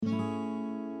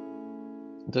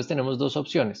Entonces tenemos dos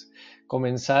opciones: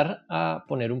 comenzar a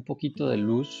poner un poquito de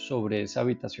luz sobre esa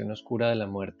habitación oscura de la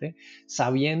muerte,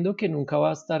 sabiendo que nunca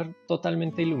va a estar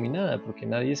totalmente iluminada, porque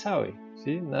nadie sabe,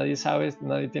 ¿sí? Nadie sabe,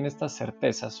 nadie tiene estas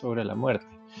certezas sobre la muerte.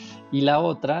 Y la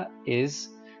otra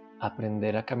es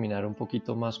aprender a caminar un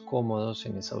poquito más cómodos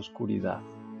en esa oscuridad,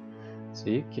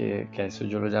 ¿sí? Que a eso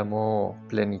yo lo llamo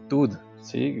plenitud,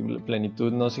 ¿sí?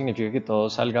 Plenitud no significa que todo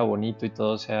salga bonito y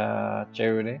todo sea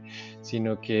chévere,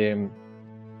 sino que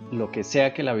lo que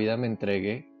sea que la vida me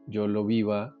entregue, yo lo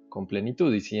viva con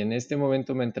plenitud. Y si en este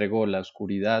momento me entregó la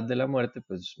oscuridad de la muerte,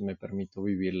 pues me permito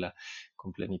vivirla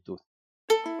con plenitud.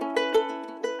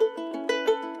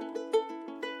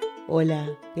 Hola,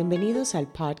 bienvenidos al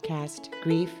podcast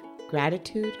Grief,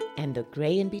 Gratitude and the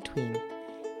Gray in Between,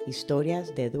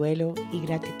 historias de duelo y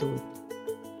gratitud.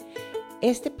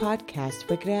 Este podcast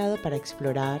fue creado para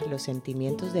explorar los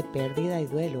sentimientos de pérdida y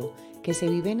duelo que se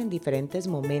viven en diferentes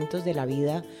momentos de la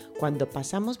vida cuando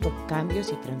pasamos por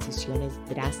cambios y transiciones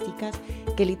drásticas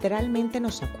que literalmente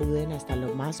nos sacuden hasta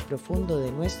lo más profundo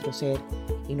de nuestro ser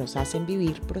y nos hacen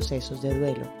vivir procesos de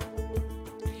duelo.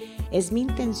 Es mi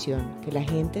intención que la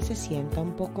gente se sienta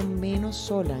un poco menos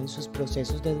sola en sus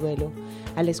procesos de duelo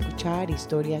al escuchar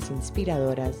historias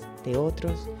inspiradoras de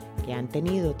otros que han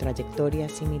tenido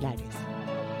trayectorias similares.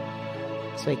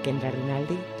 Soy Kendra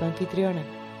Rinaldi, tu anfitriona.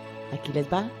 Aquí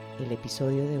les va el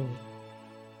episodio de hoy.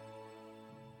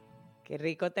 Qué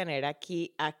rico tener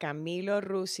aquí a Camilo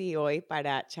Russi hoy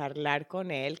para charlar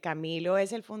con él. Camilo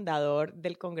es el fundador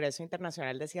del Congreso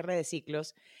Internacional de Cierre de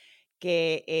Ciclos,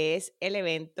 que es el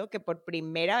evento que por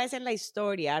primera vez en la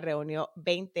historia reunió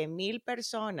 20,000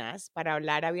 personas para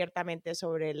hablar abiertamente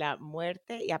sobre la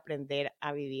muerte y aprender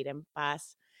a vivir en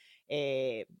paz,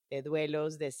 de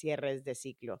duelos, de cierres de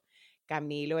ciclo.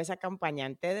 Camilo es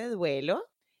acompañante de duelo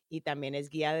y también es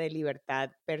guía de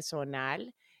libertad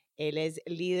personal. Él es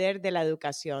líder de la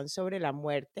educación sobre la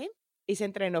muerte y se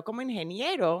entrenó como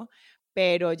ingeniero,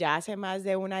 pero ya hace más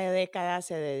de una década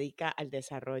se dedica al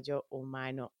desarrollo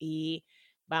humano. Y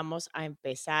vamos a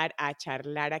empezar a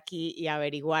charlar aquí y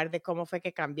averiguar de cómo fue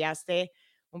que cambiaste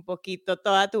un poquito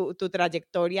toda tu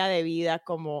trayectoria de vida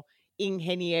como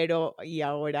ingeniero y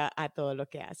ahora a todo lo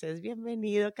que haces.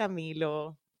 Bienvenido,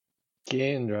 Camilo.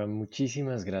 Kendra,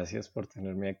 muchísimas gracias por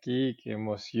tenerme aquí. Qué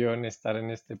emoción estar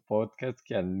en este podcast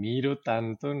que admiro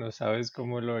tanto. No sabes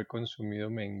cómo lo he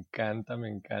consumido. Me encanta, me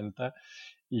encanta.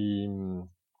 Y,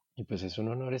 y pues es un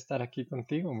honor estar aquí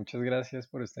contigo. Muchas gracias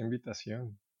por esta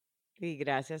invitación. Y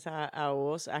gracias a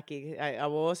vos, aquí, a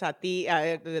vos, a ti,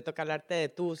 de toca hablarte de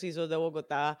tú, si sos de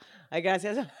Bogotá. Ay,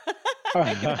 gracias.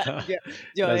 Yo,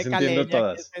 yo Las de entiendo Caleña, que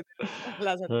todas.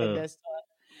 las Ah, entendés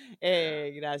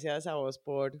todas. Gracias a vos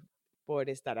por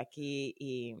estar aquí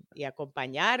y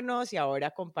acompañarnos y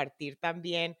ahora compartir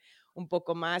también un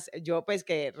poco más. Yo pues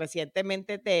que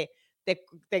recientemente te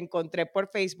encontré por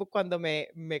Facebook cuando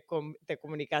te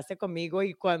comunicaste conmigo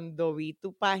y cuando vi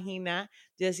tu página,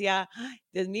 yo decía, "Ay,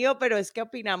 Dios mío, pero es que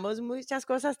opinamos muchas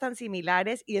cosas tan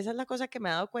similares y esa es la cosa que me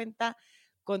he dado cuenta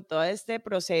con todo este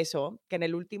proceso, que en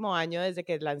el último año, desde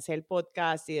que lancé el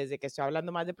podcast y desde que estoy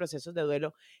hablando más de procesos de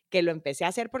duelo, que lo empecé a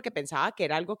hacer porque pensaba que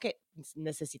era algo que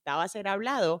necesitaba ser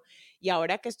hablado y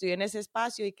ahora que estoy en ese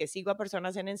espacio y que sigo a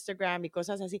personas en Instagram y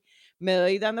cosas así, me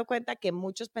doy dando cuenta que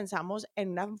muchos pensamos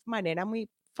en una manera muy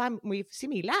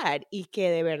similar y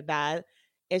que de verdad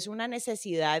es una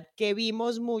necesidad que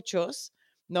vimos muchos,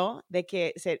 ¿no? De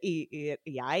que y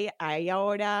hay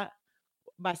ahora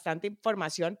bastante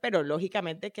información, pero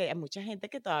lógicamente que hay mucha gente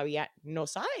que todavía no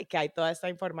sabe que hay toda esta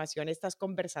información, estas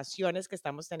conversaciones que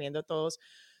estamos teniendo todos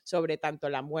sobre tanto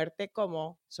la muerte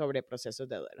como sobre procesos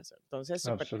de duelo. Entonces,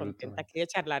 súper contenta absolutamente. aquí de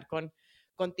charlar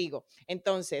contigo.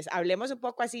 Entonces, hablemos un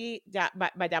poco así, ya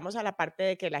vayamos a la parte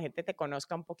de que la gente te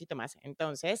conozca un poquito más.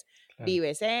 Entonces,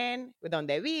 Claro.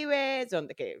 dónde vives,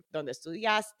 dónde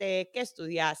estudiaste, qué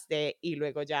estudiaste y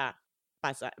luego ya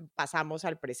pasamos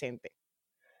al presente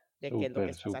de qué es lo que Súper,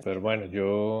 estás súper. haciendo. Bueno,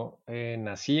 yo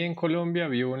nací en Colombia,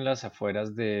 vivo en las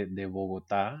afueras de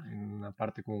Bogotá, en una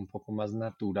parte como un poco más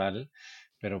natural,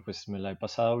 pero pues me la he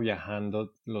pasado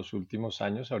viajando los últimos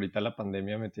años. Ahorita la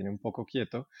pandemia me tiene un poco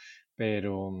quieto,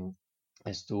 pero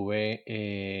estuve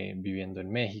viviendo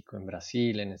en México, en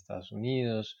Brasil, en Estados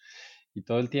Unidos y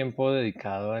todo el tiempo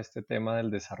dedicado a este tema del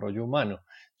desarrollo humano.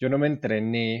 Yo no me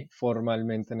entrené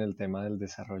formalmente en el tema del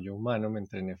desarrollo humano, me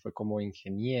entrené fue como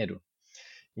ingeniero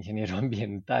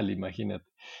ambiental, imagínate.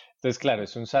 Entonces, claro,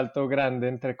 es un salto grande,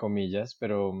 entre comillas,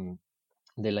 pero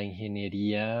de la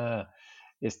ingeniería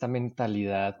esta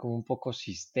mentalidad como un poco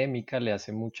sistémica le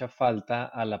hace mucha falta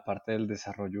a la parte del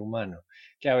desarrollo humano,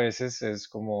 que a veces es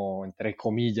como, entre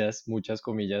comillas, muchas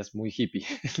comillas, muy hippie,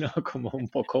 ¿no? Como un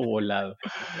poco volado.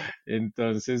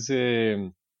 Entonces,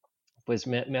 pues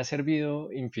me ha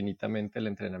servido infinitamente el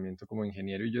entrenamiento como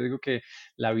ingeniero y yo digo que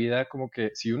la vida como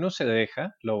que si uno se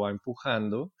deja, lo va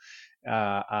empujando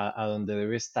a donde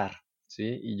debe estar,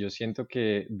 ¿sí? Y yo siento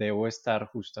que debo estar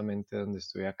justamente donde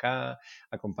estoy acá,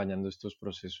 acompañando estos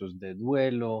procesos de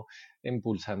duelo,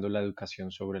 impulsando la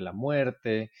educación sobre la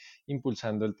muerte,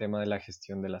 impulsando el tema de la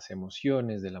gestión de las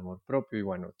emociones, del amor propio y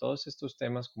bueno, todos estos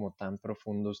temas como tan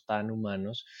profundos, tan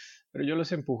humanos, pero yo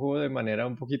los empujo de manera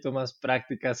un poquito más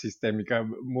práctica, sistémica,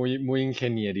 muy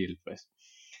ingenieril, pues.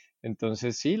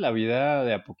 Entonces, sí, la vida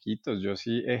de a poquitos. Yo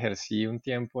sí ejercí un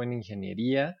tiempo en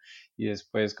ingeniería y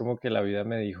después como que la vida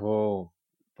me dijo,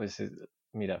 pues,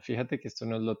 mira, fíjate que esto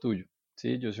no es lo tuyo.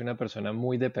 Sí, yo soy una persona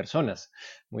muy de personas,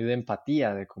 muy de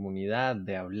empatía, de comunidad,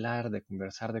 de hablar, de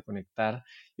conversar, de conectar,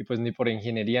 y pues ni por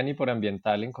ingeniería ni por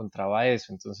ambiental encontraba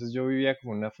eso. Entonces yo vivía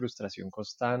como una frustración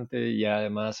constante y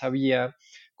además había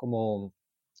como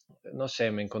no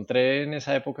sé, me encontré en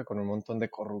esa época con un montón de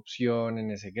corrupción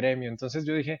en ese gremio, entonces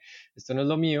yo dije, esto no es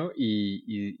lo mío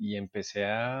y empecé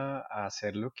a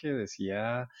hacer lo que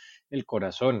decía el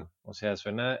corazón, o sea,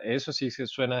 suena, eso sí se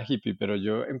suena hippie, pero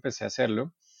yo empecé a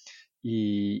hacerlo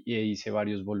y hice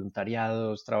varios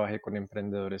voluntariados, trabajé con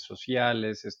emprendedores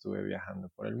sociales, estuve viajando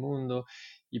por el mundo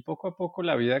y poco a poco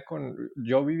la vida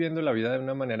yo viviendo la vida de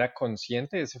una manera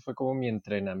consciente, ese fue como mi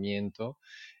entrenamiento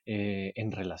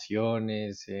en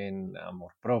relaciones, en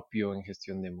amor propio, en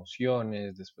gestión de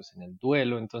emociones, después en el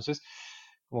duelo, entonces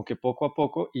como que poco a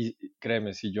poco, y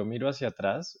créeme, si yo miro hacia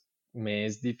atrás, me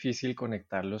es difícil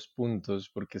conectar los puntos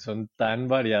porque son tan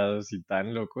variados y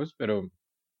tan locos, pero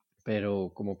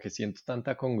como que siento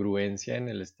tanta congruencia en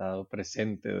el estado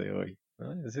presente de hoy,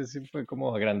 ¿no? Ese sí fue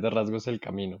como a grandes rasgos el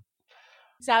camino.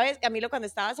 Sabes, Camilo, cuando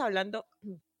estabas hablando,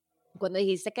 cuando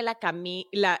dijiste que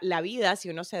la vida, si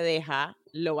uno se deja,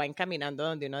 lo va encaminando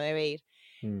donde uno debe ir.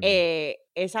 Mm,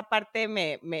 Esa parte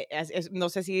no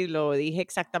sé si lo dije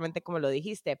exactamente como lo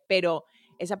dijiste, pero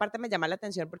esa parte me llama la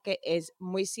atención porque es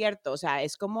muy cierto, o sea,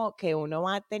 es como que uno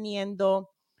va teniendo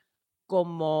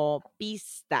como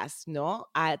pistas, ¿no?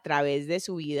 A través de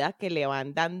su vida que le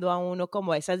van dando a uno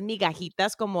como esas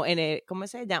migajitas, como ¿cómo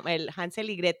se llama? El Hansel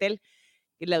y Gretel,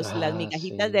 y las ah,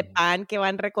 migajitas de sí. pan que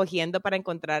van recogiendo para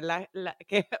encontrar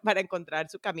para encontrar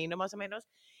su camino más o menos,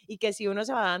 y que si uno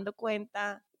se va dando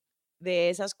cuenta de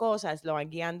esas cosas, lo van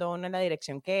guiando a uno en la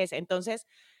dirección que es. Entonces,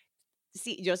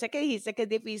 sí, yo sé que dijiste que es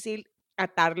difícil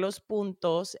atar los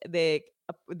puntos de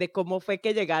cómo fue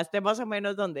que llegaste más o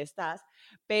menos donde estás,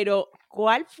 pero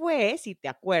 ¿cuál fue, si te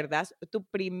acuerdas, tu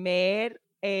primer,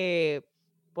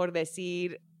 por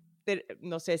decir,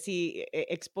 no sé si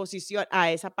exposición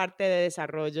a esa parte de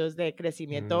desarrollos de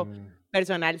crecimiento Mm,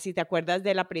 personal, si te acuerdas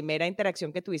de la primera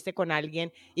interacción que tuviste con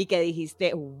alguien y que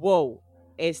dijiste, wow,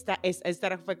 esta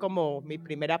fue como mi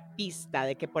primera pista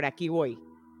de que por aquí voy?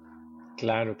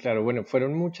 claro, claro. Bueno,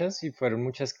 fueron muchas y fueron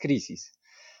muchas crisis.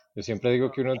 Yo siempre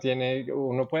digo que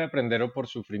uno puede aprender o por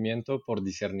sufrimiento o por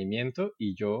discernimiento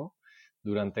y yo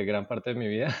durante gran parte de mi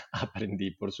vida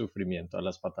aprendí por sufrimiento a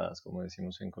las patadas, como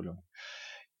decimos en Colombia.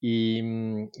 Y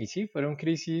sí, fueron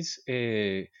crisis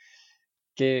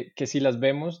que si las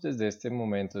vemos desde este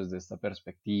momento, desde esta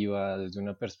perspectiva, desde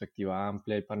una perspectiva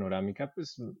amplia y panorámica,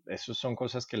 pues eso son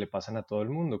cosas que le pasan a todo el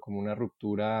mundo, como una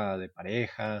ruptura de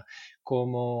pareja,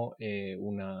 como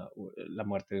la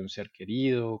muerte de un ser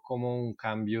querido, como un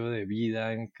cambio de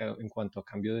vida en cuanto a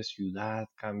cambio de ciudad,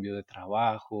 cambio de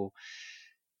trabajo,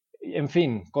 en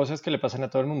fin, cosas que le pasan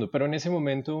a todo el mundo, pero en ese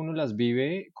momento uno las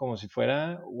vive como si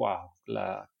fuera, wow,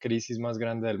 la crisis más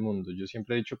grande del mundo. Yo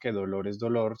siempre he dicho que dolor es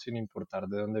dolor sin importar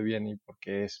de dónde viene y por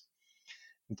qué es.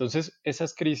 Entonces,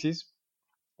 esas crisis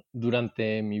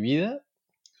durante mi vida,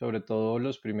 sobre todo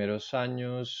los primeros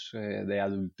años de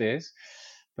adultez,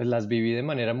 pues las viví de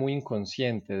manera muy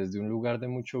inconsciente, desde un lugar de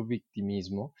mucho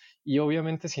victimismo y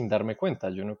obviamente sin darme cuenta.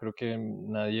 Yo no creo que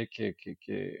nadie que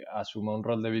asuma un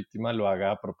rol de víctima lo haga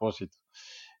a propósito.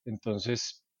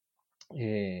 Entonces,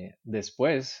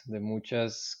 después de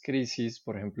muchas crisis,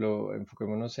 por ejemplo,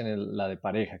 enfoquémonos en la de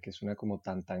pareja, que es una como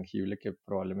tan tangible que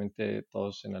probablemente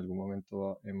todos en algún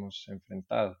momento hemos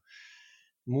enfrentado.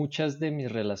 Muchas de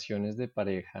mis relaciones de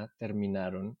pareja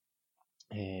terminaron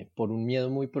por un miedo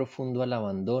muy profundo al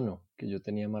abandono que yo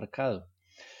tenía marcado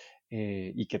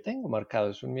y que tengo marcado.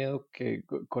 Es un miedo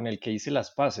con el que hice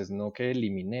las paces, no que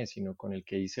eliminé, sino con el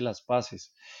que hice las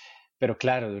paces. Pero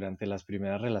claro, durante las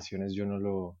primeras relaciones yo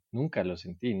nunca lo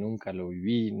sentí, nunca lo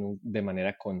viví de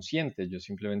manera consciente. Yo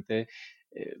simplemente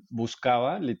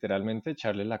buscaba literalmente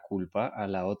echarle la culpa a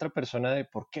la otra persona de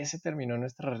por qué se terminó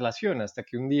nuestra relación, hasta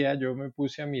que un día yo me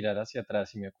puse a mirar hacia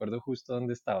atrás y me acuerdo justo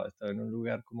dónde estaba en un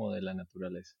lugar como de la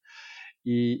naturaleza.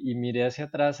 Y miré hacia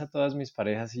atrás a todas mis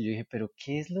parejas y yo dije, pero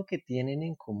 ¿qué es lo que tienen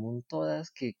en común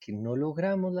todas que no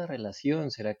logramos la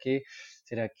relación? ¿Será que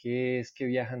es que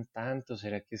viajan tanto?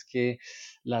 ¿Será que es que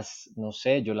no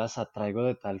sé, yo las atraigo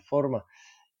de tal forma?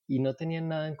 Y no tenían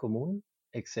nada en común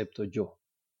excepto yo.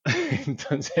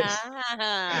 Entonces,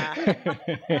 Ah,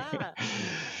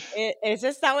 eso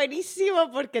está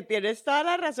buenísimo porque tienes toda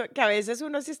la razón, que a veces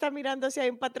uno sí está mirando si hay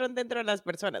un patrón dentro de las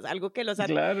personas, algo que los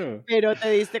claro, pero te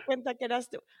diste cuenta que eras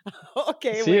tú.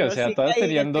 Okey, sí, o bueno, sea, sigue todas ahí,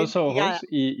 tenían estoy dos intrigada, ojos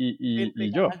y, estoy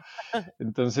y yo. intrigada.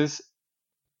 Entonces,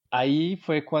 ahí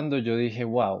fue cuando yo dije,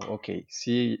 wow, ok,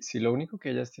 si lo único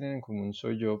que ellas tienen en común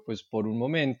soy yo, pues por un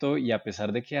momento, y a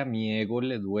pesar de que a mi ego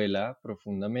le duela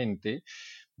profundamente,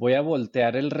 voy a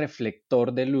voltear el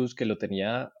reflector de luz que lo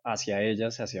tenía hacia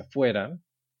ellas, hacia afuera,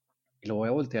 y lo voy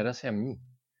a voltear hacia mí.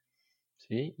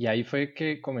 ¿Sí? Y ahí fue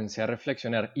que comencé a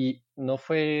reflexionar y no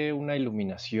fue una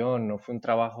iluminación, no fue un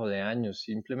trabajo de años,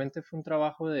 simplemente fue un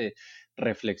trabajo de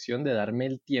reflexión, de darme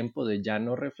el tiempo de ya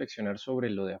no reflexionar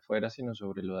sobre lo de afuera, sino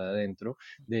sobre lo de adentro,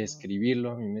 de Ujú.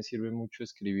 escribirlo. A mí me sirve mucho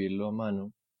escribirlo a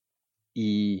mano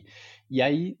y, y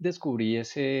ahí descubrí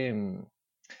ese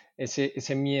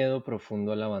miedo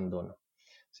profundo al abandono.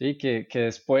 Sí, que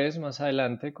después, más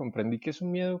adelante, comprendí que es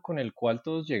un miedo con el cual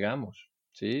todos llegamos,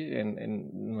 ¿sí? En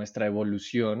nuestra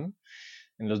evolución,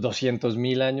 en los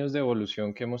 200.000 años de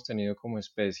evolución que hemos tenido como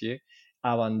especie,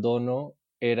 abandono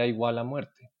era igual a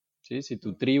muerte, ¿sí? Si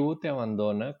tu tribu te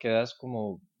abandona, quedas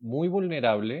como muy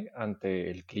vulnerable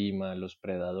ante el clima, los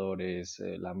predadores,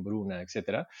 la hambruna,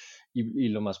 etcétera, y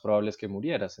lo más probable es que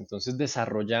murieras. Entonces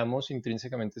desarrollamos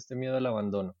intrínsecamente este miedo al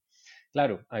abandono.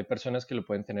 Claro, hay personas que lo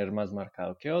pueden tener más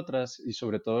marcado que otras y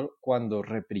sobre todo cuando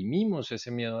reprimimos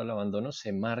ese miedo al abandono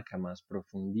se marca más,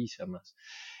 profundiza más.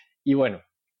 Y bueno,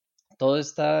 toda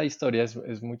esta historia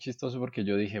es muy chistoso porque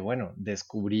yo dije, bueno,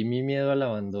 descubrí mi miedo al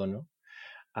abandono,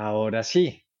 ahora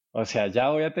sí. O sea, ya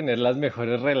voy a tener las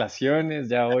mejores relaciones,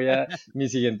 mi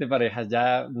siguiente pareja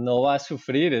ya no va a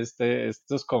sufrir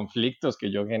estos conflictos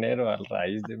que yo genero a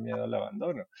raíz de miedo al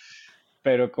abandono.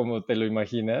 Pero como te lo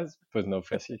imaginas, pues no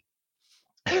fue así.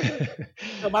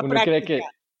 Toma Uno cree práctica,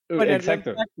 que, ponerlo en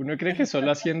exacto, uno cree que práctica.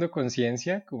 solo haciendo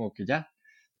conciencia, como que ya,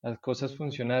 las cosas Ujú.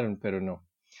 funcionaron, pero no.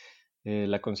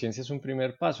 La conciencia es un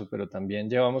primer paso, pero también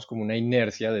llevamos como una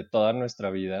inercia de toda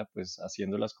nuestra vida, pues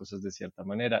haciendo las cosas de cierta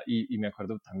manera. Y me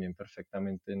acuerdo también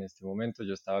perfectamente en este momento,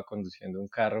 yo estaba conduciendo un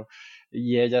carro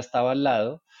y ella estaba al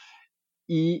lado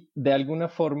y de alguna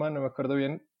forma, no me acuerdo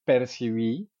bien,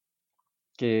 percibí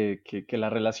que la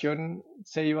relación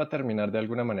se iba a terminar de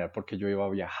alguna manera, porque yo iba a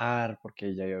viajar, porque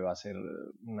ella iba a hacer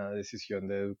una decisión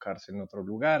de educarse en otro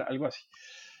lugar, algo así.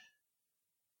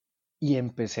 Y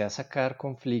empecé a sacar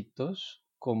conflictos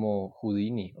como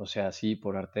Houdini, o sea, así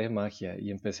por arte de magia, y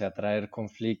empecé a traer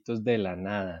conflictos de la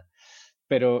nada.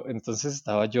 Pero entonces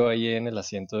estaba yo ahí en el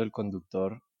asiento del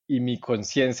conductor y mi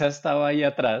conciencia estaba ahí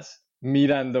atrás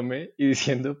mirándome y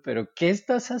diciendo, pero ¿qué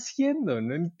estás haciendo?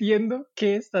 No entiendo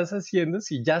qué estás haciendo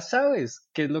si ya sabes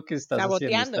qué es lo que estás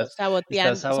haciendo, Saboteando,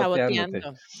 estás saboteándote.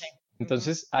 saboteando. Sí. Ujú.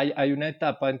 Entonces hay una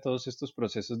etapa en todos estos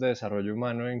procesos de desarrollo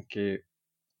humano en que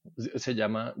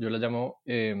yo la llamo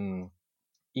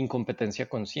incompetencia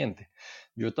consciente.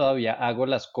 Yo todavía hago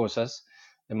las cosas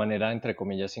de manera, entre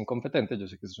comillas, incompetente. Yo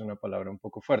sé que es una palabra un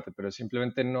poco fuerte, pero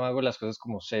simplemente no hago las cosas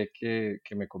como sé que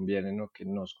me convienen o que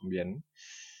nos convienen,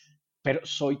 pero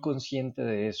soy consciente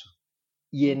de eso.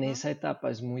 Y en Ujú. esa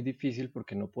etapa es muy difícil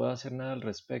porque no puedo hacer nada al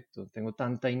respecto. Tengo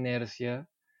tanta inercia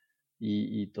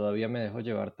y todavía me dejo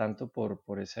llevar tanto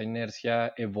por esa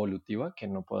inercia evolutiva que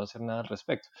no puedo hacer nada al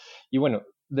respecto. Y bueno,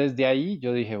 desde ahí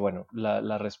yo dije, bueno,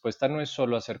 la respuesta no es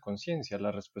solo hacer conciencia,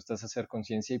 la respuesta es hacer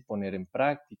conciencia y poner en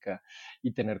práctica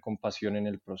y tener compasión en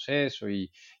el proceso.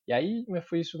 Y ahí me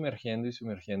fui sumergiendo y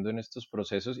sumergiendo en estos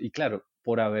procesos. Y claro,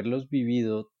 por haberlos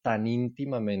vivido tan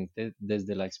íntimamente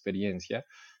desde la experiencia,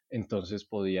 entonces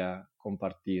podía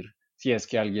compartir si es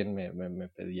que alguien me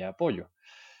pedía apoyo.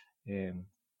 Eh,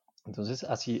 entonces,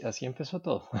 así empezó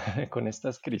todo, con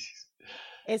estas crisis.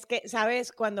 Es que,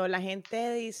 ¿sabes? Cuando la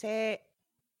gente dice,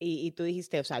 y tú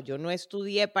dijiste, o sea, yo no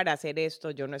estudié para hacer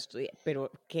esto, yo no estudié,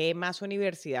 pero qué más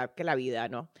universidad que la vida,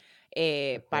 ¿no?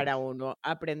 De acuerdo. Para uno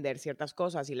aprender ciertas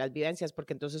cosas y las vivencias,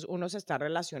 porque entonces uno se está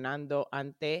relacionando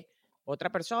ante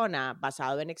otra persona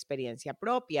basado en experiencia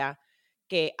propia,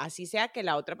 que así sea que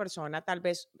la otra persona, tal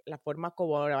vez la forma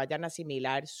como la vayan a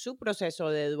asimilar su proceso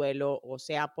de duelo, o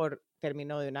sea por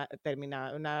término de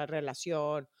una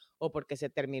relación o porque se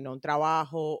terminó un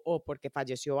trabajo o porque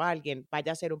falleció alguien,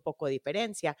 vaya a ser un poco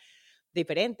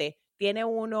diferente, tiene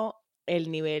uno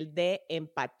el nivel de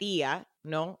empatía,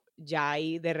 ¿no? Ya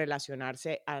ahí de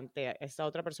relacionarse ante esta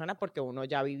otra persona porque uno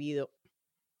ya ha vivido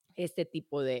este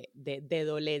tipo de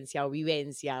dolencia o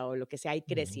vivencia o lo que sea, y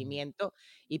Ujú. crecimiento,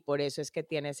 y por eso es que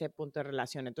tiene ese punto de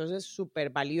relación. Entonces, súper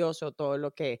valioso todo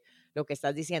lo que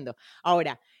estás diciendo.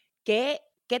 Ahora, ¿qué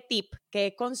tip,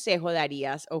 qué consejo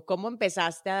darías o cómo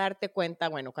empezaste a darte cuenta?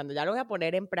 Bueno, cuando ya lo voy a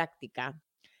poner en práctica,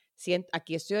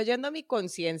 aquí estoy oyendo mi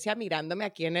conciencia mirándome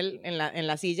aquí en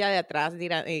la silla de atrás,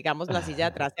 digamos la silla de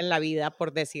atrás en la vida,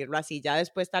 por decirlo así. Ya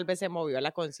después tal vez se movió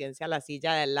la conciencia a la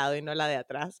silla del lado y no la de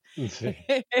atrás, Sí,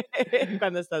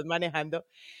 cuando estás manejando.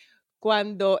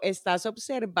 Cuando estás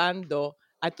observando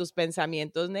a tus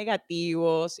pensamientos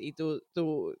negativos y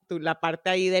la parte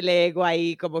ahí del ego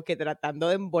ahí como que tratando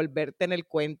de envolverte en el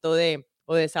cuento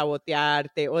o de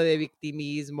sabotearte o de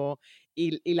victimismo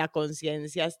y la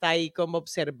conciencia está ahí como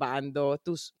observando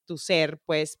tu ser,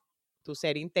 pues tu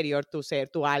ser interior, tu ser,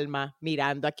 tu alma,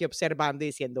 mirando aquí, observando y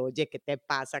diciendo, oye, ¿qué te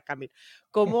pasa, Camilo?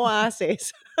 ¿Cómo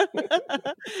haces?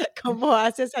 ¿Cómo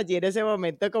haces allí en ese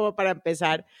momento como para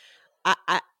empezar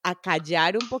a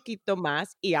callar un poquito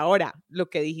más? Y ahora, lo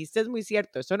que dijiste es muy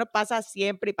cierto, eso no pasa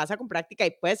siempre y pasa con práctica,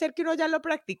 y puede ser que uno ya lo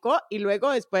practicó y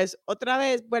luego después otra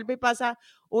vez vuelve y pasa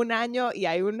un año y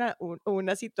hay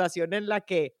una situación en la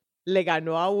que le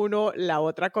ganó a uno la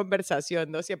otra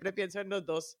conversación, ¿no? Siempre pienso en los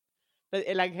dos,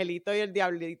 el angelito y el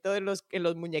diablito en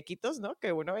los muñequitos, ¿no?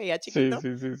 Que uno veía sí, chiquito,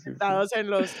 sí, sí, sí, sí. sentados en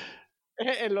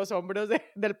en los hombros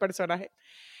del personaje.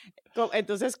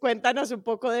 Entonces, cuéntanos un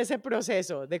poco de ese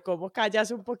proceso, de cómo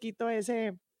callas un poquito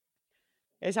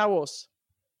esa voz.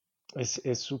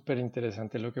 Es súper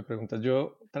interesante lo que preguntas.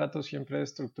 Yo trato siempre de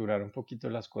estructurar un poquito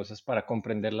las cosas para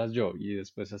comprenderlas yo y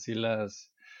después así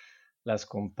las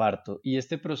comparto. Y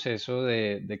este proceso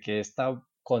de que esta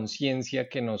conciencia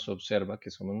que nos observa,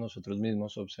 que somos nosotros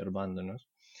mismos observándonos,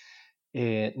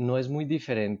 no es muy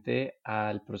diferente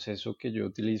al proceso que yo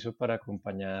utilizo para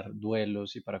acompañar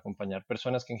duelos y para acompañar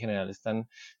personas que en general están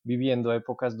viviendo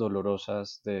épocas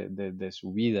dolorosas de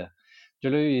su vida. Yo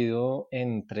lo he dividido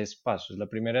en tres pasos. El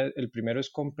primero es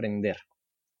comprender,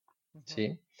 Ujú.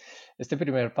 ¿sí? Este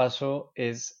primer paso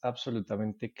es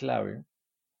absolutamente clave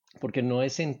porque no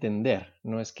es entender,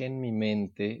 no es que en mi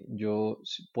mente yo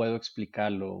puedo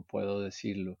explicarlo o puedo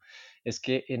decirlo, es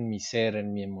que en mi ser,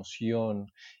 en mi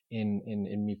emoción,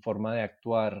 en mi forma de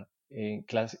actuar,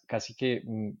 casi que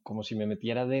como si me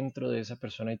metiera dentro de esa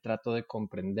persona y trato de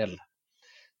comprenderla.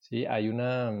 ¿Sí? Hay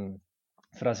una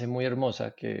frase muy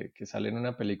hermosa que sale en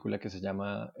una película que se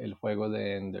llama El juego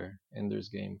de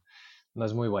Ender's Game. No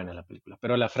es muy buena la película,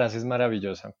 pero la frase es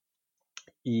maravillosa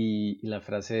y la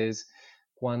frase es,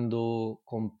 cuando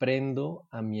comprendo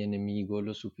a mi enemigo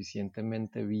lo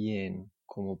suficientemente bien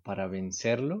como para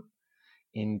vencerlo,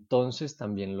 entonces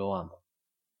también lo amo.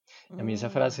 A mí esa Mm,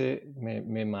 frase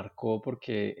me marcó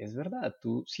porque es verdad,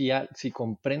 tú si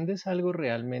comprendes algo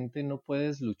realmente no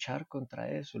puedes luchar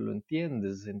contra eso, lo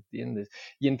entiendes.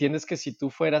 Y entiendes que si tú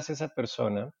fueras esa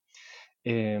persona,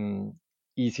 em,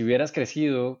 y si hubieras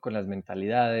crecido con las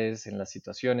mentalidades, en las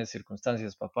situaciones,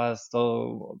 circunstancias, papás,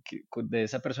 todo de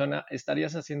esa persona,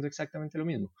 estarías haciendo exactamente lo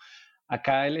mismo.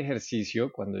 Acá el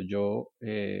ejercicio, cuando yo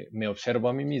me observo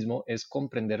a mí mismo, es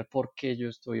comprender por qué yo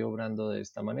estoy obrando de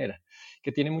esta manera,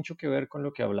 que tiene mucho que ver con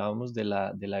lo que hablábamos de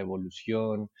la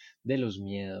evolución, de los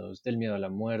miedos, del miedo a la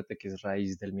muerte, que es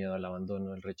raíz del miedo al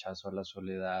abandono, el rechazo a la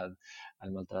soledad,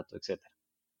 al maltrato, etcétera.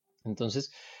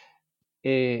 Entonces,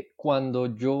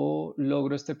 cuando yo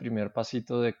logro este primer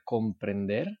pasito de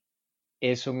comprender,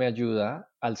 eso me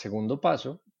ayuda al segundo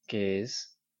paso, que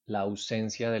es la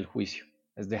ausencia del juicio,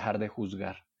 es dejar de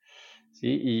juzgar.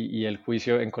 ¿Sí? Y el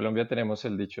juicio, en Colombia tenemos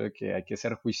el dicho de que hay que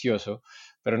ser juicioso,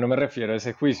 pero no me refiero a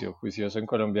ese juicio. Juicioso en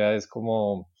Colombia es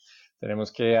como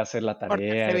tenemos que hacer la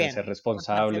portarse tarea, bien, ser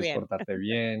portarse responsables, bien. portarte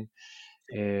bien,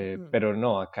 Mm, pero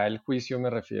no, acá el juicio me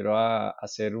refiero a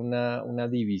hacer una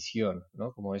división,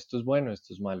 ¿no? Como esto es bueno,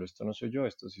 esto es malo, esto no soy yo,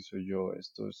 esto sí soy yo,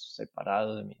 esto es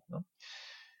separado de mí, ¿no?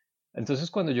 Entonces,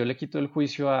 cuando yo le quito el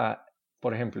juicio a,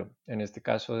 por ejemplo, en este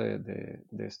caso de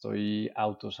estoy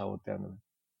autosaboteándome,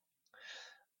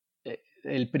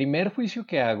 el primer juicio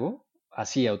que hago,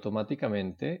 así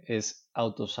automáticamente, es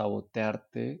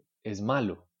autosabotearte es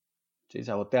malo, ¿sí?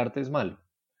 Sabotearte es malo.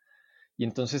 Y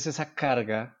entonces esa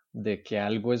carga de que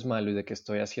algo es malo y de que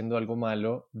estoy haciendo algo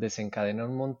malo desencadena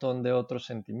un montón de otros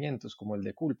sentimientos, como el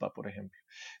de culpa, por ejemplo,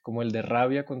 como el de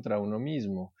rabia contra uno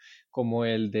mismo, como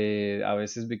el de a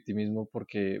veces victimismo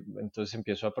porque entonces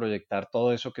empiezo a proyectar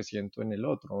todo eso que siento en el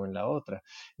otro o en la otra.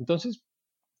 Entonces,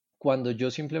 cuando yo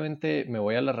simplemente me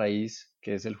voy a la raíz,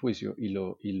 que es el juicio, y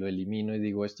lo elimino y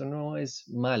digo, esto no es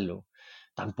malo,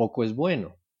 tampoco es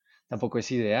bueno, tampoco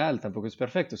es ideal, tampoco es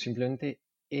perfecto, simplemente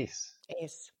es,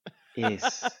 Es,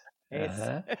 es. es,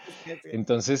 Ajá. sí, es cierto.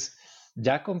 Entonces,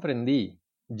 ya comprendí,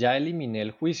 ya eliminé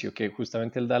el juicio, que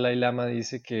justamente el Dalai Lama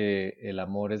dice que el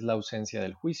amor es la ausencia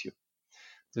del juicio.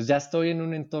 Entonces ya estoy en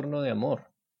un entorno de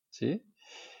amor, ¿sí?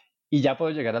 Y ya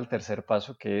puedo llegar al tercer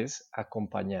paso, que es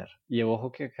acompañar. Y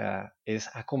ojo que acá es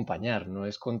acompañar, no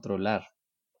es controlar.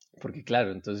 Porque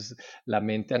claro, entonces la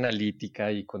mente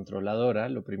analítica y controladora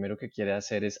lo primero que quiere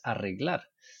hacer es arreglar.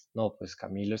 No, pues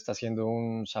Camilo está siendo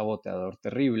un saboteador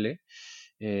terrible,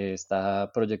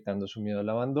 está proyectando su miedo al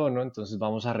abandono, entonces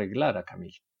vamos a arreglar a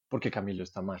Camilo, porque Camilo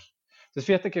está mal. Entonces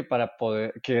fíjate que para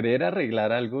poder querer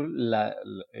arreglar algo,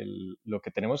 lo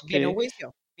que tenemos que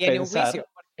Viene un juicio. pensar,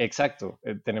 exacto,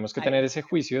 tenemos que Hay tener un ese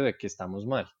juicio de que estamos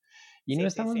mal. Y no Sí,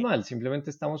 sí, estamos sí. mal, simplemente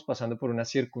estamos pasando por una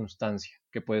circunstancia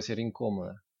que puede ser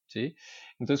incómoda, ¿sí?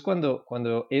 Entonces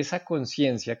cuando esa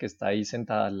conciencia que está ahí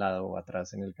sentada al lado o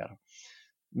atrás en el carro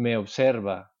me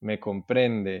observa, me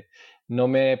comprende, no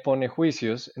me pone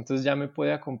juicios, entonces ya me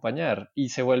puede acompañar y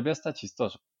se vuelve hasta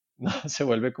chistoso. ¿No? Se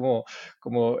vuelve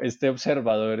como este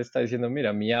observador está diciendo,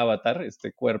 mira, mi avatar,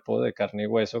 este cuerpo de carne y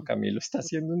hueso, Camilo, está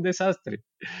haciendo un desastre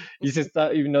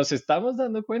y nos estamos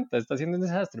dando cuenta, está haciendo un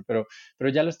desastre, pero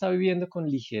ya lo está viviendo con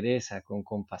ligereza, con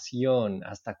compasión,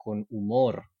 hasta con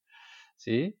humor,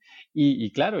 ¿sí?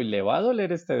 Y claro, y le va a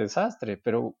doler este desastre,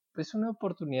 pero es una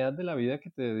oportunidad de la vida que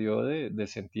te dio de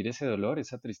sentir ese dolor,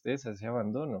 esa tristeza, ese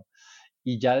abandono.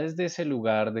 Y ya desde ese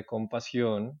lugar de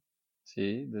compasión,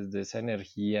 ¿sí? Desde esa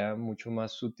energía mucho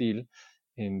más sutil,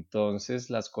 entonces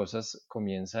las cosas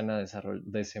comienzan a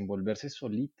desenvolverse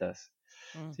solitas.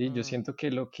 ¿Sí? Yo Ujú, siento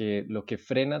que lo que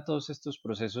frena todos estos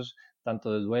procesos,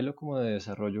 tanto de duelo como de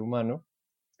desarrollo humano,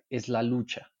 es la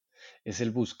lucha, es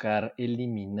el buscar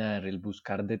eliminar, el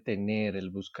buscar detener, el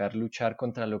buscar luchar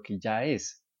contra lo que ya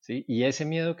es, ¿sí? Y ese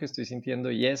miedo que estoy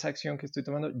sintiendo y esa acción que estoy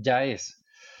tomando ya es.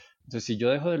 Entonces, si yo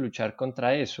dejo de luchar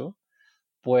contra eso,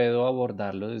 puedo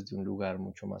abordarlo desde un lugar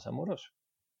mucho más amoroso.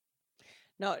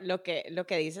 No, lo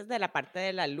que dices de la parte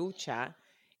de la lucha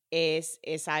es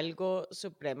algo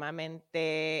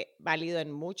supremamente válido en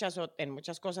en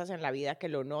muchas cosas en la vida que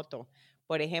lo noto.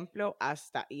 Por ejemplo,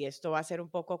 y esto va a ser un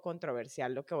poco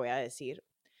controversial lo que voy a decir,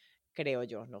 creo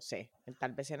yo, no sé,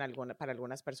 tal vez para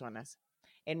algunas personas.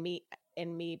 En mi,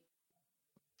 en mi,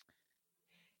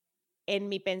 en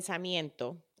mi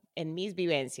pensamiento, en mis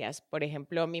vivencias, por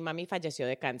ejemplo, mi mami falleció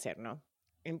de cáncer, ¿no?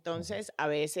 Ujú, Entonces, a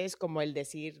veces, como el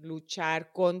decir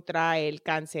luchar contra el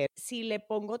cáncer, si le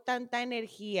pongo tanta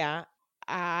energía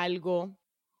a algo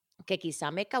que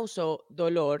quizá me causó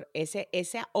dolor,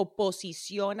 esa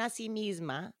oposición a sí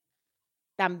misma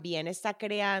también está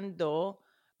creando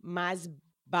más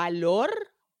valor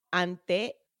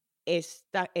ante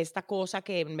esta cosa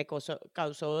que me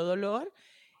causó dolor,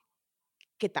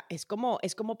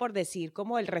 es como por decir,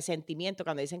 como el resentimiento,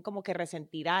 cuando dicen como que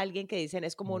resentir a alguien, que dicen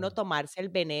es como uno mm, tomarse el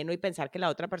veneno y pensar que la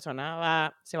otra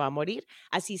persona se va a morir.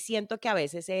 Así siento que a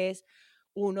veces es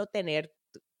uno tener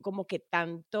como que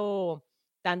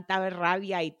tanta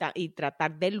rabia y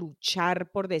tratar de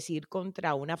luchar, por decir,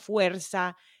 contra una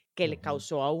fuerza que le ujú,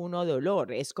 causó a uno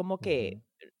dolor. Es como ujú. que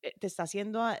te está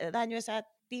haciendo daño es a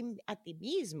ti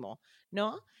mismo,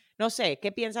 ¿no? No sé,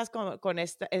 ¿qué piensas con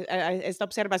esta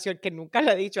observación que nunca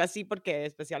la he dicho así? Porque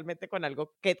especialmente con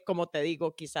algo que, como te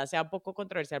digo, quizás sea un poco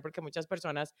controversial porque muchas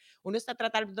personas, uno está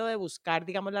tratando de buscar,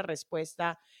 digamos, la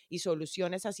respuesta y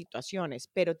soluciones a situaciones,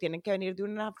 pero tienen que venir de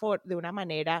una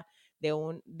manera, de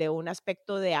un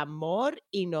aspecto de amor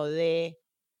y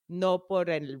no por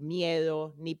el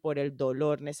miedo ni por el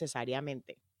dolor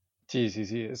necesariamente. Sí, sí,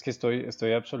 sí, es que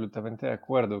estoy absolutamente de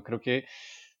acuerdo. Creo que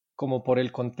como por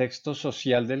el contexto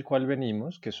social del cual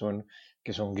venimos, que son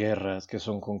guerras, que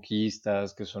son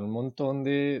conquistas, que son un montón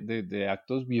de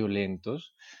actos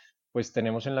violentos, pues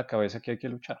tenemos en la cabeza que hay que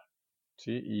luchar,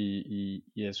 ¿sí?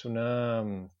 Y es una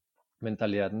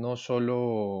mentalidad no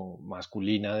solo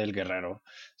masculina del guerrero,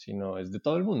 sino es de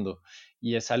todo el mundo.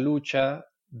 Y esa lucha,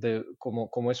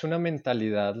 como es una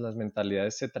mentalidad, las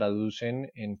mentalidades se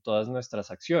traducen en todas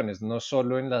nuestras acciones, no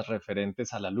solo en las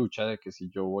referentes a la lucha de que si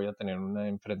yo voy a tener un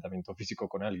enfrentamiento físico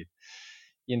con alguien.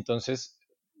 Y entonces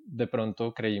de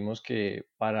pronto creímos que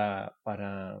para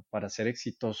ser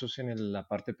exitosos en la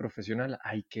parte profesional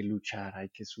hay que luchar, hay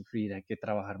que sufrir, hay que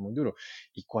trabajar muy duro.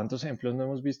 ¿Y cuántos ejemplos no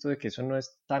hemos visto de que eso no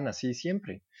es tan así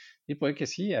siempre? Y puede que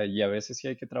sí, y a veces sí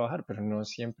hay que trabajar, pero no es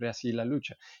siempre así la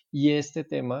lucha. Y este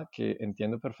tema que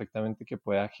entiendo perfectamente que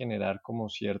pueda generar como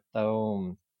cierta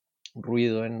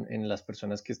ruido en las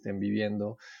personas que estén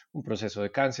viviendo un proceso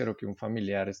de cáncer o que un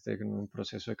familiar esté en un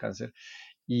proceso de cáncer.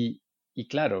 Y, y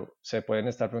claro, se pueden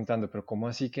estar preguntando, pero ¿cómo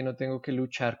así que no tengo que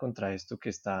luchar contra esto que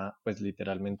está pues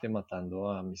literalmente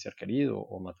matando a mi ser querido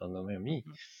o matándome a mí?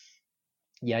 Ujú.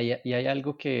 Y hay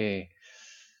algo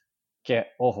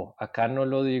ojo, acá no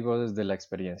lo digo desde la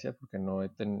experiencia porque no he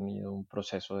tenido un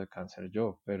proceso de cáncer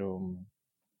yo, pero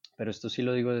esto sí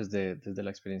lo digo desde la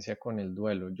experiencia con el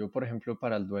duelo. Yo, por ejemplo,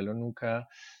 para el duelo nunca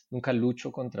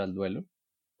lucho contra el duelo,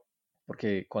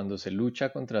 porque cuando se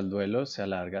lucha contra el duelo se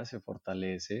alarga, se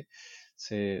fortalece,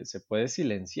 se puede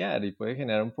silenciar y puede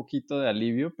generar un poquito de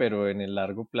alivio, pero en el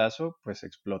largo plazo pues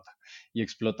explota. Y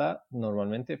explota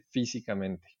normalmente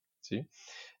físicamente, ¿sí?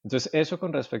 Entonces, eso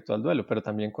con respecto al duelo, pero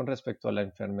también con respecto a la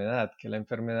enfermedad, que la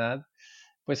enfermedad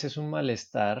pues es un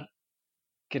malestar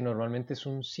que normalmente es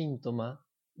un síntoma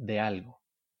de algo.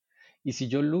 Y si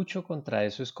yo lucho contra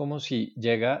eso, es como si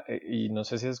llega, y no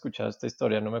sé si has escuchado esta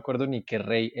historia, no me acuerdo ni qué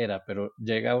rey era, pero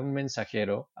llega un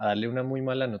mensajero a darle una muy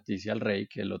mala noticia al rey,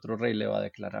 que el otro rey le va a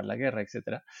declarar la guerra,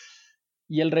 etcétera,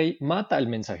 y el rey mata al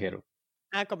mensajero.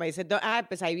 Como dice,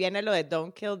 pues ahí viene lo de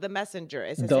don't kill the messenger,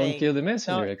 ese Don't saying. kill the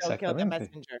messenger, Don't kill the exactamente.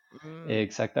 messenger.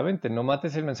 Exactamente, no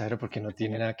mates el mensajero porque no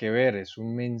tiene nada que ver, es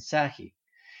un mensaje.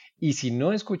 Y si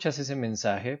no escuchas ese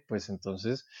mensaje, pues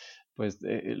entonces, pues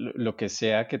lo que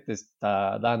sea que te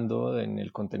está dando en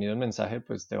el contenido del mensaje,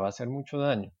 pues te va a hacer mucho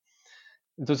daño.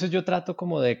 Entonces yo trato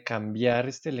como de cambiar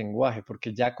este lenguaje,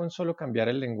 porque ya con solo cambiar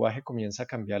el lenguaje comienza a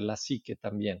cambiar la psique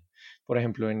también. Por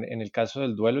ejemplo, en el caso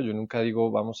del duelo, yo nunca digo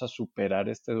vamos a superar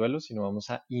este duelo, sino vamos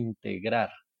a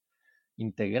integrar.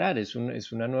 Integrar es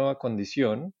una nueva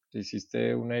condición, te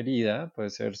hiciste una herida, puede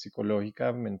ser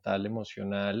psicológica, mental,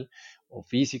 emocional o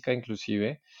física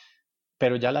inclusive,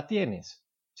 pero ya la tienes,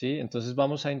 ¿sí? Entonces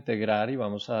vamos a integrar y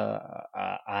vamos a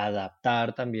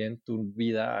adaptar también tu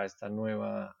vida a esta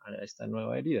nueva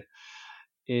herida.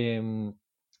 Em,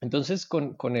 entonces,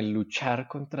 con el luchar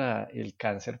contra el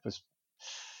cáncer, pues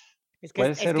Es que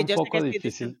puede es ser que un yo sé que poco estoy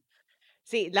diciendo. difícil,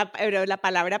 Sí, pero la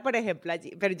palabra, por ejemplo,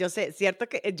 allí, pero yo sé, cierto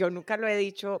que yo nunca lo he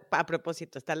dicho a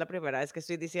propósito, esta es la primera vez que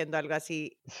estoy diciendo algo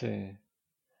así, sí.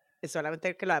 es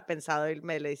solamente que lo he pensado y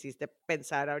me lo hiciste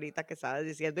pensar ahorita que estabas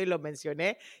diciendo y lo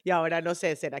mencioné y ahora no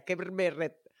sé, ¿será que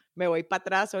me voy para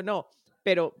atrás o no?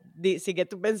 Pero sigue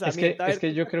tu Es que, pensamiento, a es ver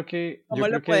que yo creo que, yo cómo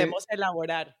lo creo que podemos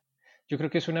elaborar. Yo creo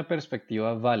que es una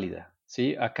perspectiva válida,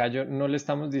 ¿sí? Acá yo no le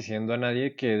estamos diciendo a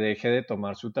nadie que deje de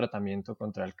tomar su tratamiento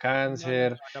contra el No, no, no,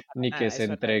 cáncer, no, para ni que nada, se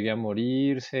eso no entregue es. a No,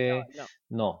 morirse, no,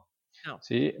 no, no.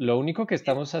 ¿sí? Lo único que Es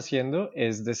estamos haciendo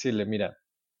es decirle, mira,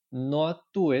 no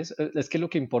actúes, es que lo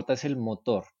que importa es el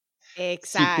motor.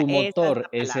 Si tu esa es motor la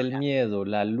es el palabra. miedo,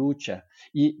 la lucha,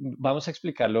 y vamos a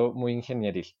explicarlo muy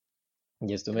ingenieril,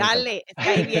 y esto me encanta. Dale, es que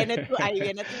ahí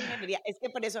viene tu ingeniería. Es que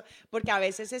por eso, porque a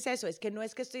veces es eso, es que no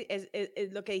es que estoy,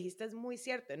 lo que dijiste es muy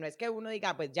cierto, no es que uno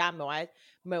diga, pues ya no estoy,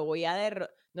 me voy a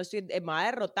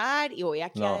derrotar y voy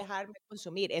aquí a No, dejarme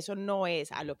consumir. Eso no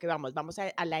es a lo que vamos, vamos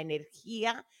a la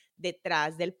energía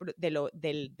detrás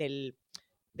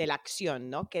de la acción,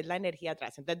 ¿no? Que es la energía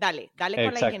atrás. Entonces, dale con la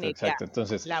exacto, ingeniería, exacto.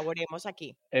 Entonces, laboremos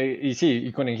aquí. y sí,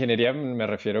 y con ingeniería me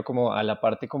refiero como a la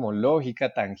parte como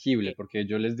lógica, tangible, Sí. porque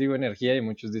yo les digo energía y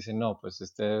muchos dicen, no, pues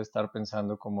este debe estar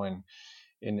pensando como en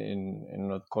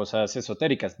cosas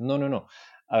esotéricas. No, no, no.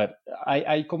 A ver,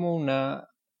 hay como una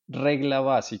regla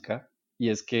básica y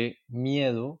es que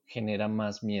miedo genera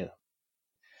más miedo,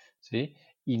 ¿sí?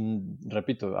 Y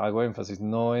repito, hago énfasis,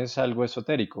 no es algo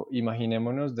esotérico.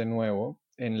 Imaginémonos de nuevo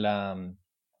en la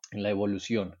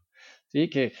evolución. ¿Sí?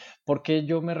 ¿Por qué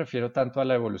yo me refiero tanto a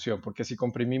la evolución? Porque si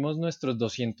comprimimos nuestros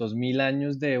 200.000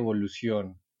 años de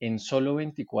evolución en solo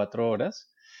 24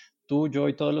 horas, tú, yo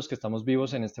y todos los que estamos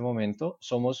vivos en este momento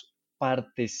somos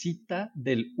partecita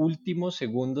del último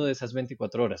segundo de esas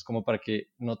 24 horas, como para que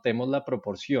notemos la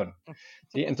proporción.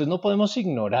 ¿Sí? Entonces no podemos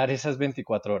ignorar esas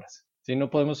 24 horas, ¿sí? No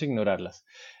podemos ignorarlas.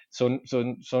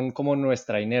 Son como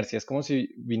nuestra inercia, es como si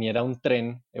viniera un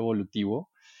tren evolutivo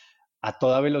a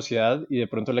toda velocidad y de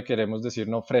pronto le queremos decir,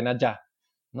 no, frena ya.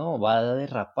 No, va a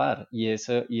derrapar y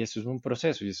eso es un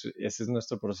proceso y ese es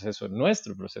nuestro proceso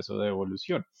de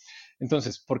evolución.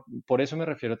 Entonces, por eso me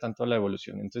refiero tanto a la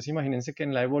evolución. Entonces, imagínense que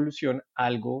en la evolución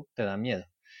algo te da miedo.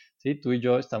 ¿Sí? Tú y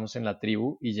yo estamos en la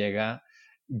tribu y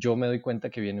yo me doy cuenta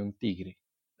que viene un tigre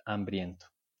hambriento.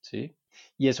 ¿Sí?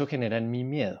 Y eso genera en mí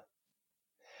miedo.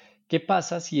 ¿Qué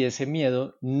pasa si ese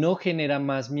miedo no genera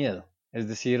más miedo? Es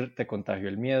decir, te contagió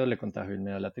el miedo, le contagió el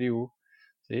miedo a la tribu,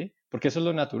 ¿sí? Porque eso es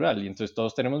lo natural y entonces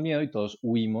todos tenemos miedo y todos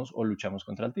huimos o luchamos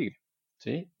contra el tigre,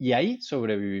 ¿sí? Y ahí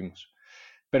sobrevivimos.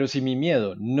 Pero si mi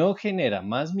miedo no genera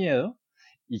más miedo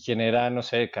y genera, no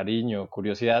sé, cariño,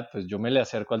 curiosidad, pues yo me le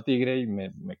acerco al tigre y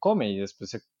me come y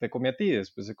después te come a ti, y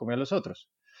después se come a los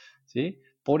otros, ¿sí?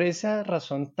 Por esa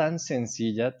razón tan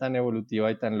sencilla, tan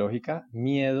evolutiva y tan lógica,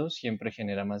 miedo siempre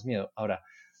genera más miedo. Ahora,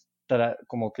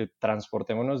 como que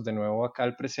transportémonos de nuevo acá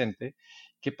al presente.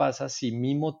 ¿Qué pasa si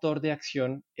mi motor de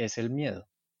acción es el miedo?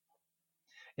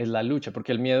 Es la lucha,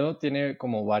 porque el miedo tiene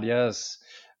como varias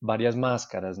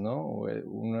máscaras, ¿no?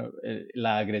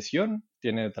 La agresión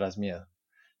tiene detrás miedo.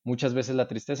 Muchas veces la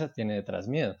tristeza tiene detrás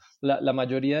miedo. La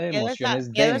mayoría de emociones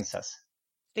Miedo es, densas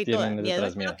sí, toda, tienen miedo es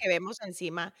detrás lo miedo. que vemos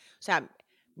encima, o sea,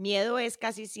 miedo es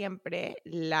casi siempre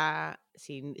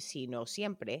si no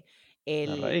siempre,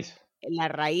 La el, raíz. la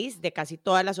raíz de casi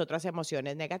todas las otras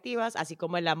emociones negativas, así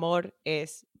como el amor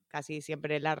es casi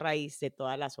siempre la raíz de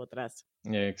todas las otras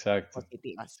Exacto.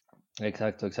 positivas.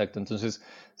 Exacto, exacto. Entonces,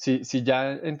 si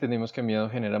ya entendimos que miedo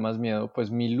genera más miedo,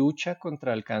 pues mi lucha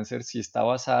contra el cáncer, si está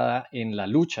basada en la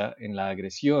lucha, en la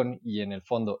agresión y en el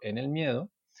fondo en el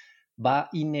miedo, va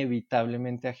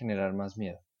inevitablemente a generar más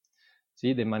miedo,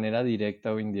 ¿sí? De manera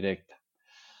directa o indirecta.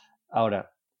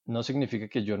 Ahora, no significa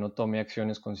que yo no tome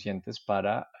acciones conscientes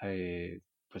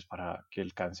pues para que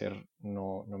el cáncer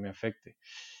no me afecte.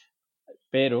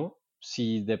 Pero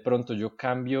si de pronto yo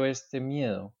cambio este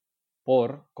miedo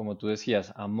por, como tú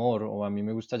decías, amor, o a mí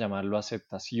me gusta llamarlo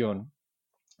aceptación,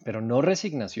 pero no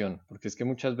resignación, porque es que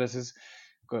muchas veces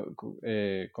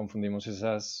confundimos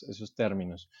esos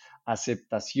términos.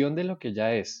 Aceptación de lo que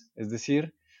ya es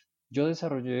decir, yo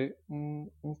desarrollé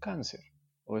un cáncer,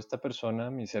 o esta persona,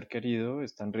 mi ser querido,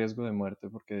 está en riesgo de muerte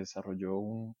porque desarrolló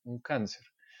un cáncer.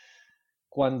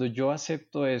 Cuando yo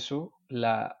acepto eso,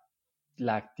 la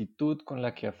actitud con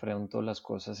la que afronto las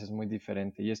cosas es muy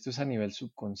diferente. Y esto es a nivel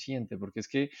subconsciente, porque es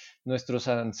que nuestros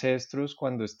ancestros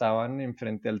cuando estaban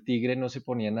enfrente al tigre no se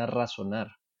ponían a razonar.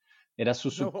 Era su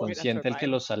No, era subconsciente el que survival.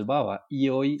 los salvaba. Y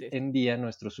hoy Sí. en día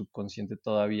nuestro subconsciente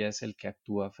todavía es el que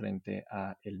actúa frente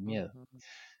a el miedo. Ujú.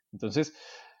 Entonces,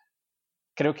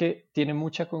 creo que tiene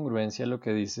mucha congruencia lo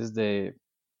que dices de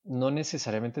no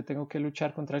necesariamente tengo que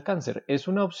luchar contra el cáncer. Es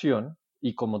una opción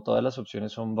y como todas las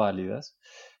opciones son válidas,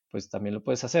 pues también lo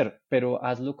puedes hacer, pero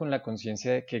hazlo con la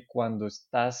conciencia de que cuando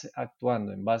estás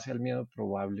actuando en base al miedo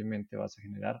probablemente vas a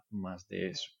generar más de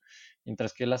eso.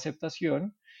 Mientras que la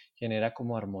aceptación genera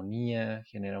como armonía,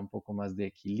 genera un poco más de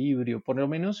equilibrio, por lo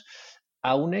menos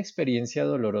a una experiencia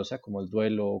dolorosa como el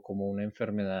duelo o como una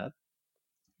enfermedad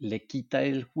le quita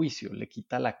el juicio, le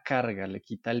quita la carga, le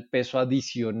quita el peso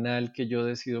adicional que yo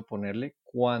decido ponerle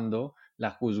cuando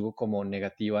la juzgo como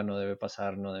negativa, no debe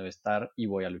pasar, no debe estar y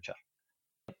voy a luchar.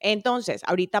 Entonces,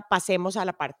 ahorita pasemos a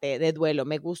la parte de duelo.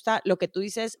 Me gusta lo que tú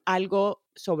dices, algo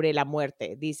sobre la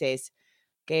muerte. Dices,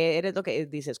 ¿qué eres lo que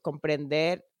dices?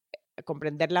 Comprender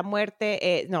la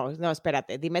muerte. No, no,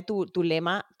 espérate, dime tu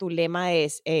lema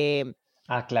es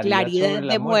Claridad claridad sobre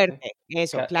la de muerte. muerte.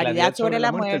 Eso, claridad Claridad sobre sobre la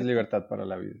la muerte es muerte, libertad para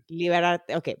la vida.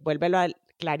 liberarte, ok, vuélvelo a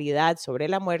claridad sobre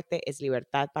la muerte es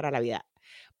libertad para la vida.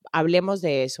 Hablemos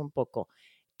de eso un poco.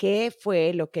 ¿Qué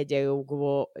fue lo que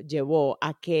llevó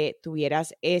a que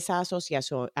tuvieras esa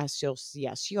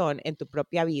asociación en tu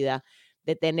propia vida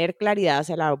de tener claridad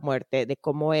hacia la muerte, de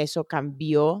cómo eso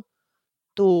cambió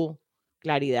tu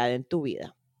claridad en tu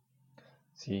vida?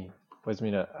 Sí, pues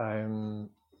mira,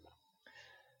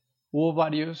 hubo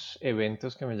varios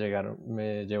eventos que me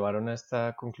llevaron a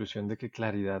esta conclusión de que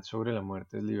claridad sobre la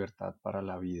muerte es libertad para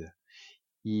la vida.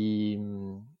 Y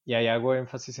ahí hago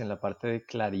énfasis en la parte de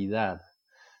claridad,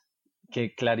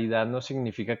 que claridad no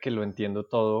significa que lo entiendo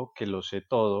todo, que lo sé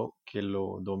todo, que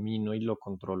lo domino y lo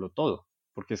controlo todo,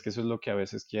 porque es que eso es lo que a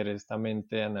veces quiere esta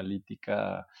mente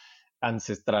analítica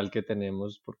ancestral que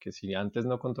tenemos, porque si antes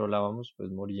no controlábamos,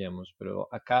 pues moríamos, pero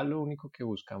acá lo único que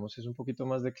buscamos es un poquito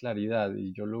más de claridad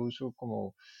y yo lo uso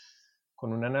como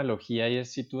con una analogía y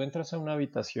es si tú entras a una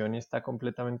habitación y está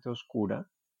completamente oscura,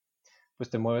 pues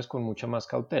te mueves con mucha más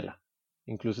cautela.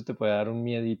 Incluso te puede dar un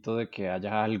miedito de que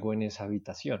haya algo en esa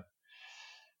habitación.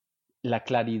 La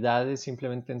claridad es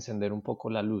simplemente encender un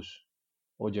poco la luz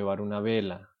o llevar una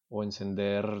vela o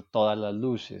encender todas las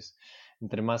luces.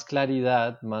 Entre más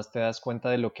claridad, más te das cuenta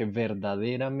de lo que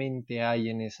verdaderamente hay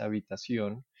en esa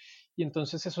habitación y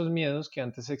entonces esos miedos que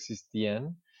antes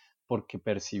existían porque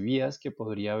percibías que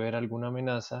podría haber alguna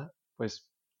amenaza, pues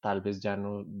tal vez ya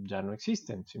no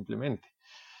existen simplemente.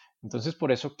 Entonces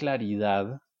por eso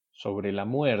claridad sobre la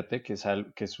muerte, que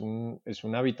es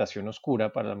una habitación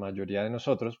oscura para la mayoría de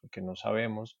nosotros, porque no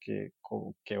sabemos qué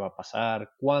va a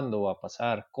pasar, cuándo va a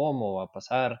pasar, cómo va a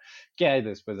pasar, qué hay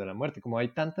después de la muerte. Como hay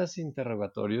tantas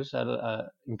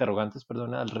interrogantes,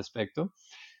 perdona, al respecto,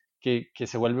 que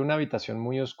se vuelve una habitación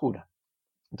muy oscura.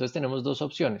 Entonces tenemos dos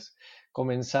opciones.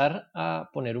 Comenzar a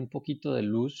poner un poquito de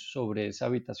luz sobre esa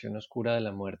habitación oscura de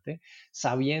la muerte,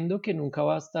 sabiendo que nunca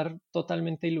va a estar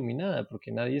totalmente iluminada,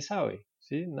 porque nadie sabe,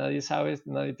 ¿sí? Nadie sabe,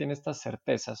 nadie tiene estas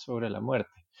certezas sobre la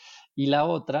muerte. Y la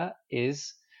otra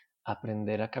es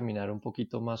aprender a caminar un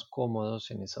poquito más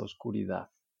cómodos en esa oscuridad,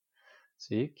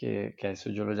 ¿sí? Que a eso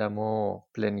yo lo llamo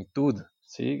plenitud,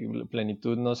 ¿sí?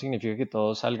 Plenitud no significa que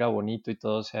todo salga bonito y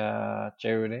todo sea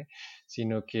chévere,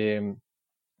 sino que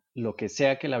lo que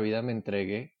sea que la vida me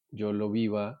entregue, yo lo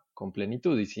viva con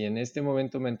plenitud. Y si en este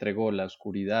momento me entregó la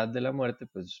oscuridad de la muerte,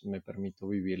 pues me permito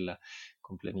vivirla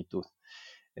con plenitud.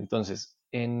 Entonces,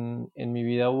 en mi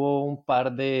vida hubo un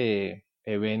par de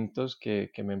eventos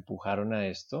que me empujaron a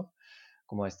esto,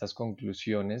 como a estas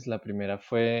conclusiones. La primera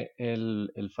fue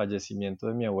el fallecimiento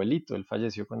de mi abuelito. Él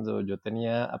falleció cuando yo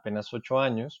tenía apenas 8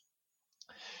 años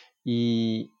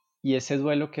y, y ese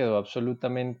duelo quedó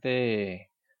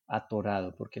absolutamente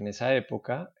atorado, porque en esa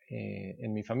época,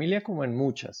 en mi familia como en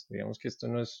muchas, digamos que esto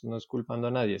no es culpando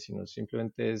a nadie, sino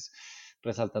simplemente es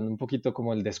resaltando un poquito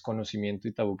como el desconocimiento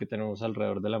y tabú que tenemos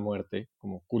alrededor de la muerte,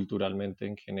 como culturalmente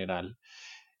en general.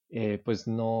 Pues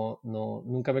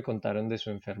nunca me contaron de su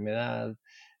enfermedad,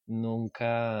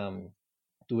 nunca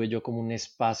tuve yo como un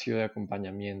espacio de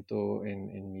acompañamiento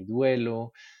en mi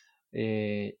duelo,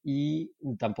 y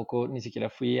tampoco ni siquiera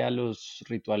fui a los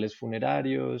rituales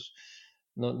funerarios,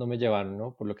 no me llevaron,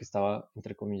 ¿no? Por lo que estaba,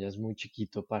 entre comillas, muy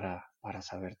chiquito para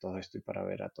saber todo esto y para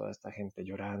ver a toda esta gente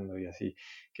llorando y así,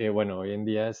 que bueno, hoy en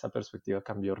día esa perspectiva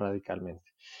cambió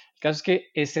radicalmente. El caso es que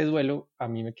ese duelo a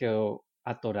mí me quedó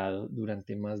atorado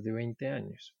durante más de 20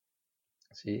 años,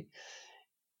 ¿sí?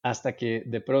 Hasta que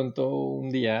de pronto un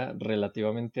día,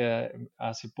 relativamente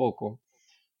hace poco,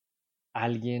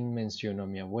 alguien mencionó a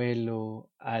mi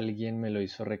abuelo, alguien me lo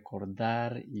hizo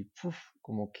recordar y ¡puf!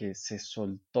 Como que se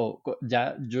soltó.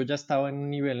 Yo ya estaba en un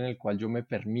nivel en el cual yo me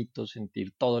permito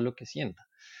sentir todo lo que sienta.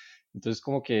 Entonces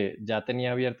como que ya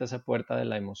tenía abierta esa puerta de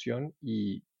la emoción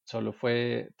y solo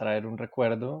fue traer un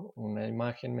recuerdo, una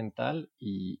imagen mental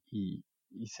y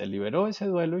se liberó ese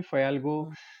duelo y fue algo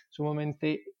Mm,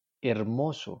 sumamente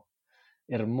hermoso,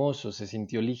 hermoso, se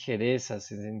sintió ligereza,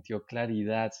 se sintió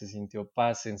claridad, se sintió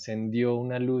paz, se encendió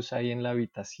una luz ahí en la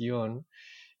habitación,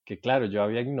 que claro, yo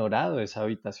había ignorado esa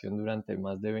habitación durante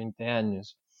más de 20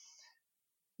 años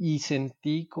y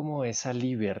sentí como esa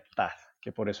libertad,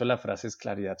 que por eso la frase es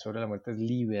claridad sobre la muerte, es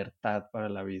libertad para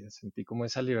la vida, sentí como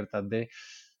esa libertad de,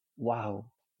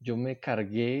 wow, yo me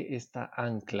cargué esta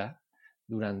ancla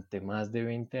durante más de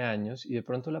 20 años y de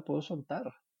pronto la puedo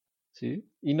soltar.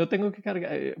 ¿Sí? Y no tengo que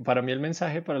cargar, para mí el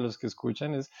mensaje para los que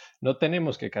escuchan es, no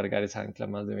tenemos que cargar esa ancla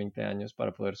más de 20 años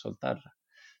para poder soltarla.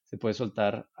 Se puede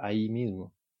soltar ahí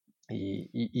mismo.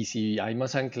 Y si hay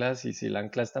más anclas y si la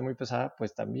ancla está muy pesada,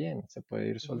 pues también se puede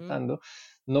ir ujú, soltando,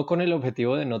 no con el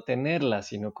objetivo de no tenerla,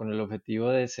 sino con el objetivo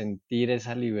de sentir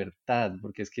esa libertad,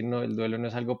 porque es que no, el duelo no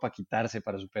es algo para quitarse,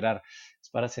 para superar, es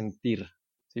para sentir.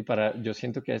 ¿Sí? Yo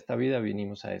siento que a esta vida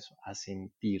vinimos a eso, a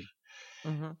sentir.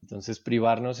 ujú. Entonces,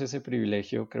 privarnos ese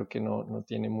privilegio creo que no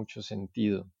tiene mucho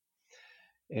sentido.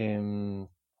 Em,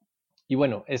 y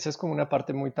bueno, esa es como una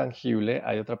parte muy tangible.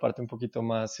 Hay otra parte un poquito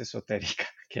más esotérica,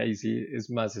 que ahí sí es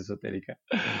más esotérica,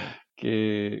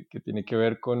 que tiene que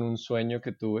ver con un sueño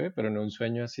que tuve, pero no un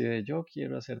sueño así de yo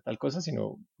quiero hacer tal cosa,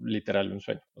 sino literal un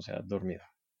sueño, o sea, dormido.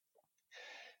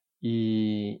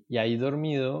 Y ahí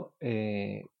dormido,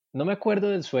 no me acuerdo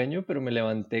del sueño, pero me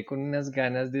levanté con unas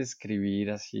ganas de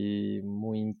escribir así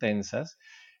muy intensas.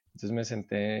 Entonces me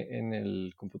senté en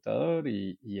el computador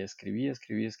y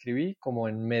escribí, como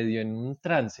en medio, en un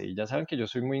trance. Y ya saben que yo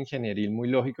soy muy ingenieril, muy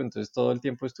lógico, entonces todo el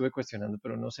tiempo estuve cuestionando,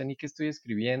 pero no sé ni qué estoy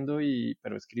escribiendo,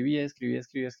 pero escribía.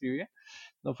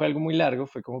 No fue algo muy largo,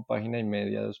 fue como página y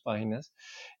media, 2 páginas.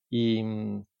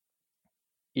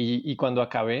 Y, y cuando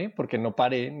acabé, porque no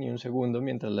paré ni un segundo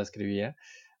mientras la escribía,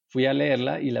 fui a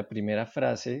leerla y la primera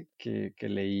frase que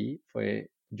leí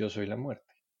fue, yo soy la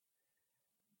muerte.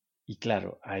 Y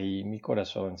claro, ahí mi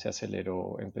corazón se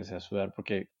aceleró, empecé a sudar,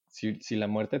 porque si la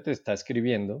muerte te está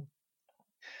escribiendo,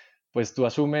 pues tú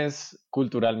asumes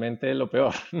culturalmente lo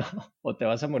peor, ¿no? O te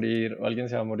vas a morir, o alguien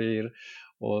se va a morir,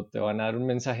 o te van a dar un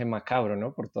mensaje macabro,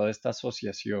 ¿no? Por toda esta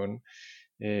asociación,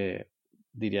 eh,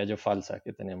 diría yo, falsa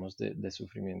que tenemos de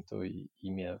sufrimiento y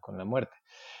miedo con la muerte.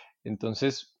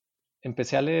 Entonces,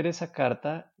 empecé a leer esa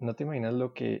carta, no te imaginas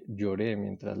lo que lloré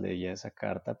mientras leía esa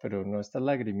carta, pero no estas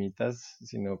lagrimitas,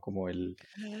 sino como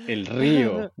el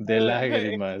río de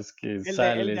lágrimas que El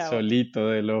sale de agua. solito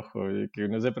del ojo y que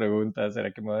uno se pregunta,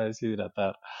 ¿será que me va a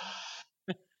deshidratar?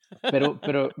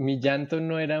 Pero mi llanto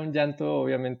no era un llanto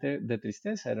obviamente de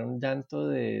tristeza, era un llanto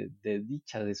de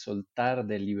dicha, de soltar,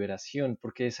 de liberación,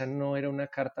 porque esa no era una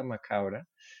carta macabra,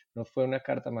 no fue una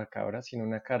carta macabra, sino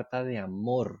una carta de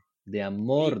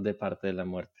Y, amor de parte de la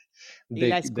muerte. y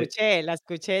la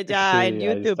escuché ya en Sí,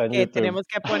 ahí YouTube, está en que YouTube. tenemos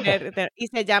que poner, y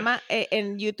se llama,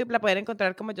 en YouTube la pueden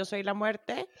encontrar como Yo Soy la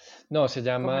Muerte, No, se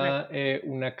como la, llama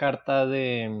una carta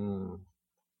de...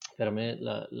 espérame,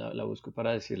 la busco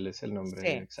para decirles el nombre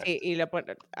sí, sí, exacto. y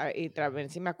y también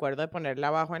si me acuerdo de ponerla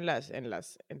abajo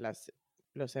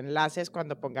los enlaces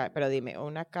cuando ponga, pero dime,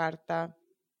 una carta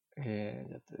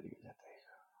Ya te digo, ya te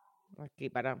aquí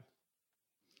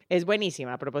es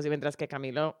buenísima, a propósito, mientras que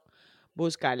Camilo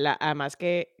busca, además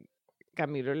que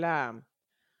Camilo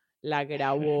la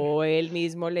grabó él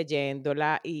mismo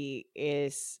leyéndola y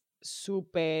es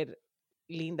súper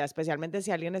linda, especialmente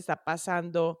si alguien está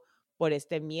pasando por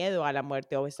este miedo a la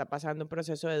muerte o está pasando un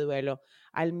proceso de duelo.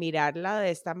 Al mirarla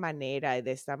de esta manera,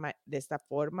 de esta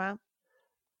forma,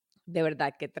 de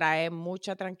verdad que trae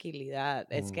mucha tranquilidad.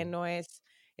 Es que digo. no es,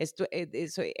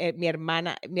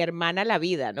 mi hermana la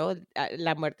vida, ¿no?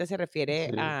 La muerte se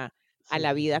refiere Sí, a sí,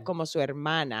 la sí, vida sí, como su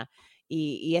hermana.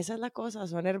 Y esa es la cosa,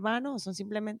 son hermanos, son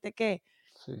simplemente que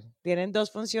sí, tienen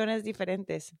dos funciones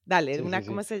diferentes. Dale, sí, sí,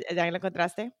 sí. ¿ya la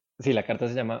encontraste? Sí, la carta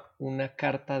se llama Una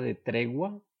carta de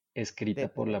tregua De,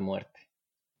 escrita por la muerte.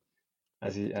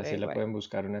 de Así la tregua. pueden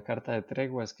buscar, una carta de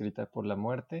tregua escrita por la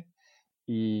muerte.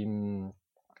 Y,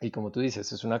 y como tú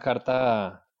dices, es una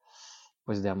carta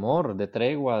pues de amor, de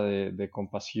tregua, de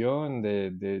compasión,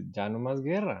 de ya no más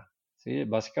guerra. Sí,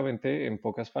 básicamente, en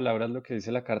pocas palabras, lo que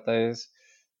dice la carta es,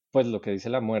 pues lo que dice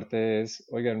la muerte es,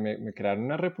 oigan, me crearon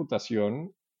una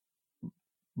reputación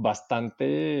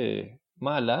bastante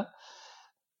mala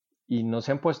y no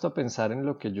se han puesto a pensar en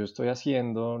lo que yo estoy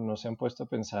haciendo, no se han puesto a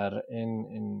pensar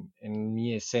en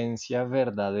mi esencia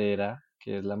verdadera,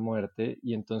 que es la muerte,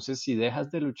 y entonces si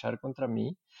dejas de luchar contra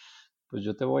mí, pues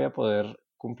yo te voy a poder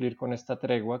cumplir con esta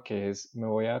tregua que es, me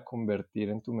voy a convertir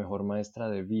en tu mejor maestra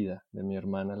de vida, de mi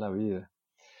hermana la vida.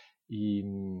 Y,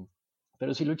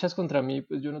 pero si luchas contra mí,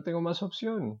 pues yo no tengo más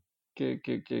opción que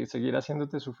seguir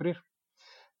haciéndote sufrir.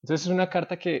 Entonces es una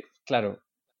carta que, claro,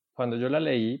 cuando yo la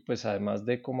leí, pues además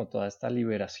de como toda esta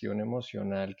liberación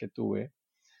emocional que tuve,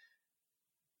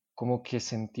 como que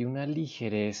sentí una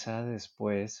ligereza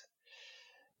después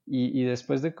y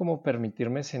después de como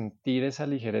permitirme sentir esa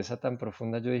ligereza tan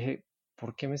profunda, yo dije,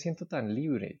 ¿por qué me siento tan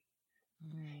libre?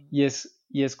 Mm, Y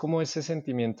es como ese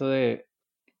sentimiento de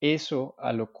eso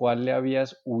a lo cual le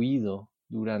habías huido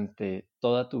durante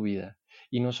toda tu vida.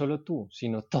 Y no solo tú,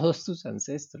 sino todos tus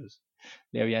ancestros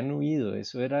le habían huido.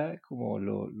 Eso era como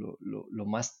lo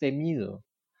más temido.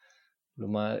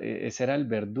 Ese era el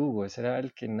verdugo, ese era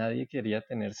el que nadie quería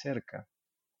tener cerca.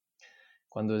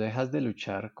 Cuando dejas de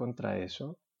luchar contra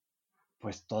eso,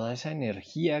 pues toda esa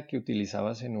energía que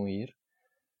utilizabas en huir,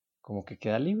 como que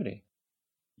queda libre.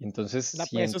 Y entonces la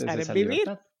puedes sientes usar en esa vivir,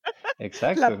 libertad.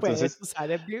 Exacto. la puedes Entonces,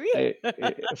 usar en vivir.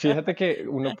 fíjate que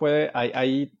uno puede,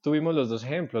 ahí tuvimos los dos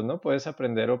ejemplos, ¿no? Puedes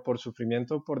aprender o por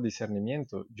sufrimiento o por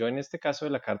discernimiento. Yo en este caso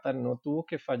de la carta no tuvo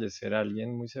que fallecer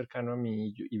alguien muy cercano a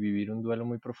mí y vivir un duelo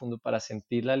muy profundo para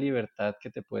sentir la libertad que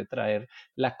te puede traer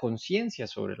la conciencia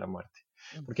sobre la muerte.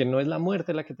 Porque no es la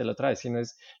muerte la que te lo trae, sino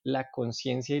es la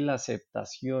conciencia y la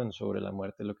aceptación sobre la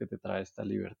muerte lo que te trae esta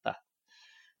libertad.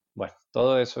 Bueno,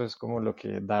 todo eso es como lo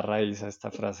que da raíz a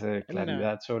esta frase de No,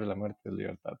 claridad sobre la muerte es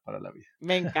libertad para la vida.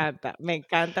 me encanta, me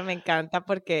encanta, me encanta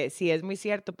porque sí es muy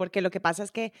cierto, porque lo que pasa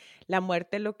es que la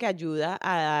muerte lo que ayuda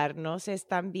a darnos es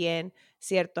también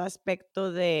cierto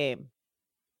aspecto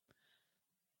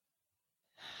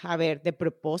a ver, de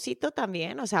propósito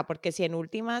también, o sea, porque si en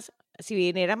últimas, si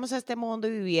viniéramos a este mundo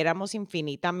y viviéramos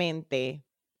infinitamente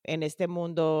en este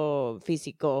mundo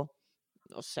físico,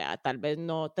 o sea, tal vez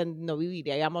no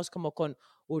viviríamos como con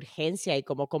urgencia y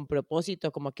como con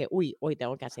propósito, como que, uy, hoy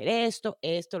tengo que hacer esto,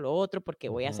 lo otro, porque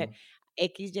voy a hacer Ujú,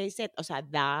 X, Y, Z, o sea,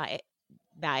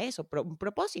 da eso, un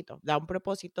propósito, da un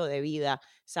propósito de vida,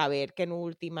 saber que en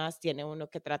últimas tiene uno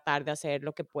que tratar de hacer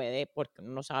lo que puede porque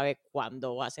uno no sabe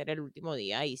cuándo va a ser el último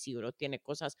día y si uno tiene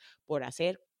cosas por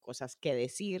hacer, cosas que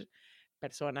decir,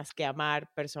 personas que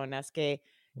amar, personas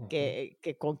ujú.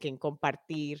 que con quien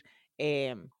compartir.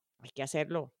 Hay que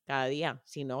hacerlo cada día.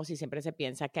 Si no, si siempre se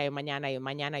piensa que hay un mañana, hay un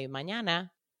mañana, hay un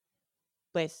mañana,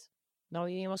 pues no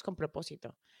vivimos con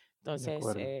propósito. De Entonces,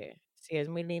 acuerdo. sí, es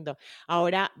muy lindo.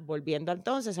 Ahora, volviendo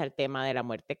entonces al tema de la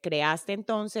muerte, creaste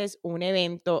entonces un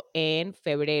evento en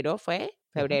febrero, ¿fue?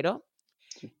 Ujú, Febrero,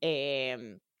 sí.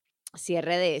 em,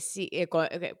 cierre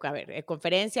de,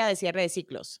 conferencia de cierre de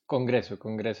ciclos. Congreso de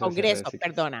cierre de Congreso, ciclos.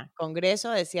 perdona,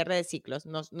 congreso de cierre de ciclos.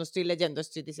 No, no estoy leyendo,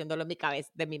 estoy diciéndolo en mi cabeza,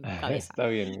 de mi cabeza. Está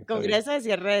bien, está bien. Congreso de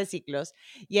cierre de ciclos.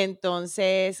 Y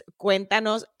entonces,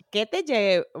 cuéntanos, ¿qué te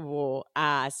llevó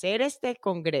a hacer este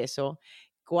congreso?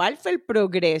 ¿Cuál fue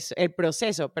el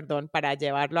proceso, perdón, para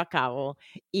llevarlo a cabo?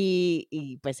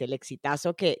 Y pues el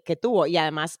exitazo que tuvo. Y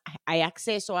además hay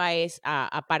acceso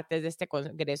a partes de este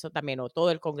congreso también, o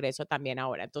todo el congreso también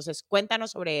ahora. Entonces,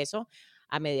 cuéntanos sobre eso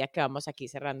a medida que vamos aquí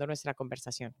cerrando nuestra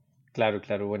conversación. Claro,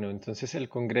 claro. Bueno, entonces el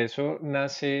Congreso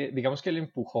nace, digamos que el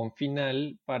empujón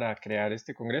final para crear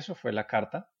este Congreso fue la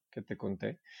carta que te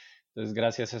conté. Entonces,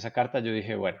 gracias a esa carta yo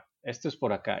dije, bueno, esto es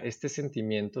por acá. Este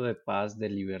sentimiento de paz, de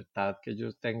libertad que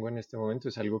yo tengo en este momento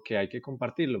es algo que hay que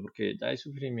compartirlo, porque ya hay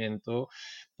sufrimiento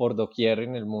por doquier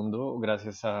en el mundo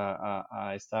gracias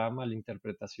a esta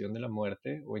malinterpretación de la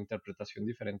muerte o interpretación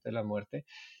diferente de la muerte.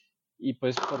 Y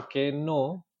pues, ¿por qué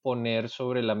no poner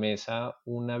sobre la mesa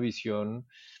una visión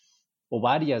o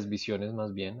varias visiones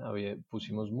más bien?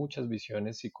 Pusimos muchas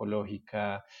visiones: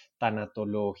 psicológica,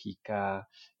 tanatológica,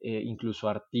 incluso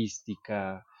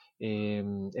artística,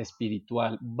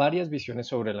 espiritual, varias visiones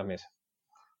sobre la mesa,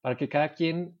 para que cada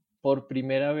quien por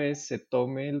primera vez se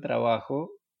tome el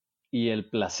trabajo y el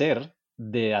placer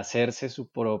de hacerse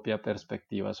su propia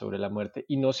perspectiva sobre la muerte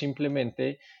y no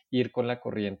simplemente ir con la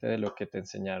corriente de lo que te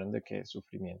enseñaron de que es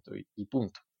sufrimiento y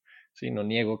punto. Sí, no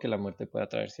niego que la muerte pueda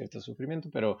traer cierto sufrimiento,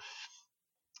 pero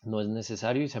no es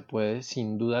necesario y se puede,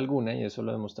 sin duda alguna, y eso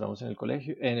lo demostramos en el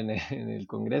colegio, en el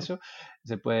Congreso,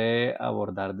 se puede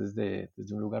abordar desde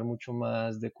un lugar mucho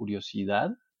más de curiosidad,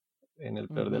 en el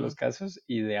peor de los Ujú. casos,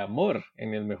 y de amor,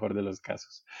 en el mejor de los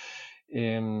casos.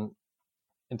 Em,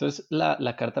 entonces,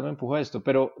 la carta me empujó a esto,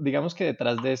 pero digamos que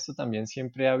detrás de esto también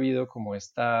siempre ha habido como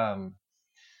esta,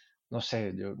 no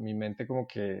sé, mi mente como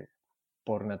que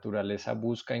por naturaleza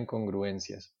busca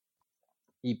incongruencias.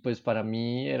 Y pues para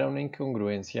mí era una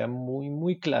incongruencia muy,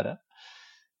 muy clara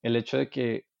el hecho de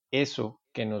que eso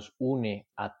que nos une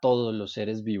a todos los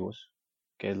seres vivos,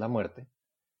 que es la muerte,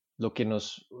 lo que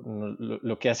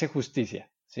lo que hace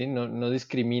justicia, ¿sí? No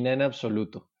discrimina en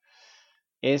absoluto.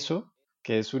 Eso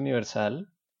que es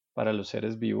universal para los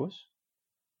seres vivos,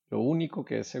 lo único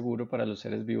que es seguro para los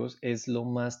seres vivos es lo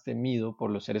más temido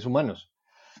por los seres humanos,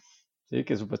 ¿sí?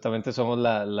 Que supuestamente somos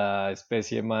la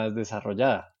especie más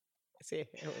desarrollada. Sí.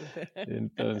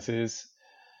 Entonces,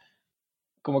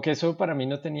 como que eso para mí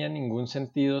no tenía ningún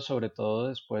sentido, sobre todo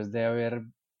después de haber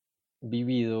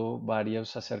vivido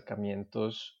varios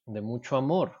acercamientos de mucho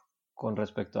amor con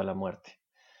respecto a la muerte,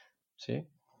 ¿sí?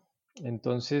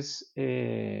 Entonces,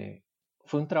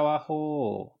 fue un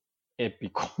trabajo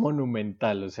épico,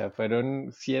 monumental, o sea,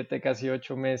 fueron 7, casi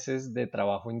 8 meses de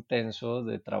trabajo intenso,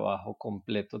 de trabajo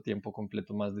completo, tiempo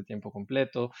completo, más de tiempo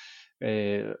completo.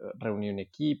 Reuní un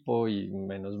equipo y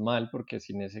menos mal, porque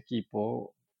sin ese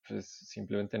equipo, pues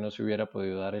simplemente no se hubiera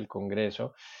podido dar el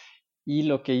congreso. Y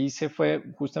lo que hice fue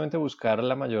justamente buscar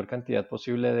la mayor cantidad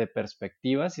posible de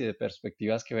perspectivas y de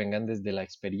perspectivas que vengan desde la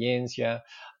experiencia,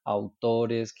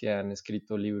 autores que han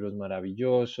escrito libros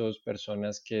maravillosos,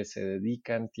 personas que se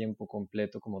dedican tiempo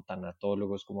completo como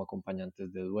tanatólogos, como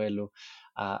acompañantes de duelo,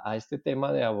 a este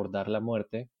tema de abordar la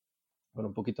muerte con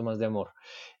un poquito más de amor.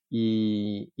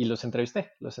 Y los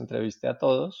entrevisté a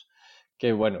todos,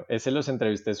 que bueno, ese los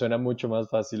entrevisté suena mucho más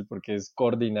fácil porque es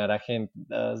coordinar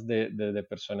agendas de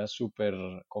personas súper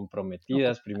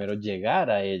comprometidas, primero llegar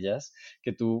a ellas,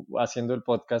 que tú haciendo el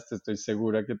podcast estoy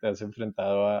segura que te has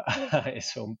enfrentado a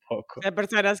eso un poco. Hay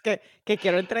personas que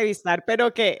quiero entrevistar,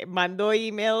 pero que mando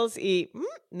emails y,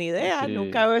 ni idea,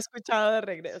 nunca Sí, he escuchado de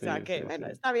regreso. O sea sí, que, sí, bueno,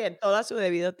 sí. está bien, todo a su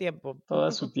debido tiempo. Todo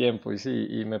a su tiempo, y sí,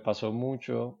 y me pasó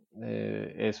mucho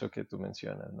eso que tú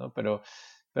mencionas, ¿no? Pero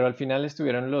al final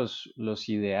estuvieron los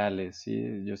ideales,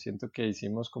 ¿sí? Yo siento que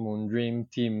hicimos como un dream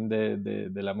team de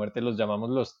la muerte, los llamamos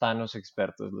los Thanos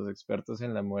expertos, los expertos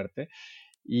en la muerte,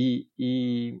 y,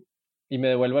 y, y me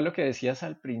devuelvo a lo que decías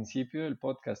al principio del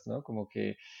podcast, ¿no? Como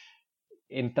que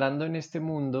entrando en este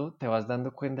mundo te vas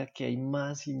dando cuenta que hay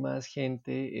más y más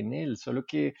gente en él, solo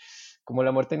que como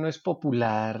la muerte no es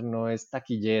popular, no es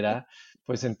taquillera,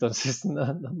 pues entonces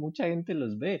no mucha gente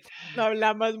los ve. No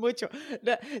hablamos mucho.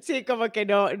 No, sí, como que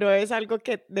no es algo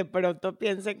que de pronto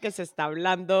piensen que se está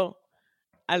hablando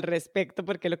al respecto,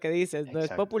 porque lo que dices no es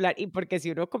Exacto. popular, y porque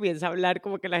si uno comienza a hablar,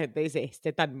 como que la gente dice,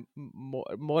 este tan, Sí,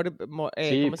 ¿cómo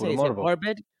se puro dice? morbo.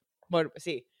 Morbid,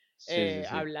 sí, Sí, sí, sí.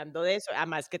 hablando de eso.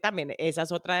 Además que también esa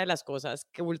es otra de las cosas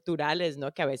culturales,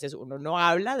 ¿no? Que a veces uno no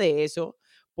habla de eso,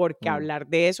 porque Mm. hablar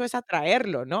de eso es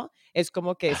atraerlo, ¿no? Es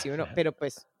como que si uno, pero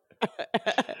pues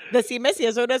Decime si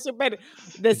eso no es súper,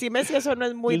 decime si eso no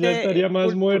es Yo muy ya de estaría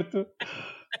más cultura. muerto.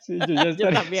 Sí, yo ya Yo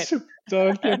estaría también. todo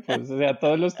el tiempo. O sea,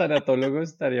 todos los tanatólogos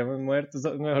estaríamos muertos,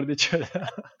 mejor dicho.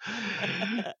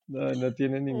 No, no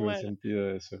tiene ningún Bueno, sentido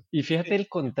eso. Y fíjate sí. el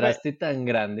Bueno, contraste tan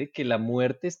grande que la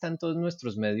muerte está en todos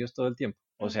nuestros medios todo el tiempo.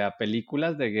 O sea,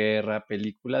 películas de guerra,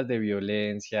 películas de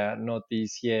violencia,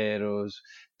 noticieros,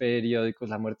 periódicos,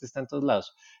 la muerte está en todos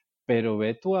lados. Pero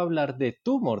ve tú a hablar de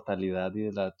tu mortalidad y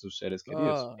de la de tus seres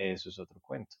queridos. oh, Eso es otro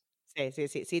cuento. sí, sí,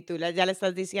 sí. Si tú ya le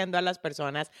estás diciendo a las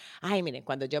personas, ay, miren,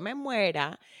 cuando yo me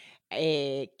muera,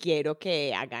 quiero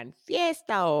que hagan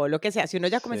fiesta o lo que sea. Si uno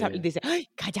ya comienza, Sí, dice, ay,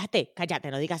 cállate,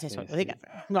 cállate, no digas eso, sí, no sí. digas,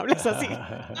 no hables así.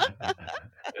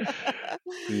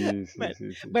 Sí, sí, Bueno,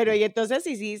 sí, sí, bueno, sí. y entonces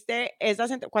hiciste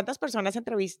esas, ¿cuántas personas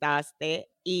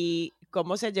entrevistaste y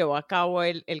cómo se llevó a cabo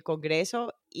el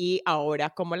congreso y ahora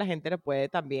cómo la gente lo puede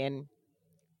también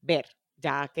ver,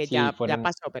 ya que Sí, ya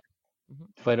pasó, pero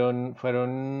ujú.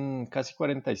 fueron casi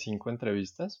 45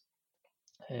 entrevistas.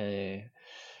 eh,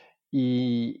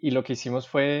 y lo que hicimos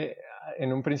fue,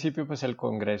 en un principio, pues el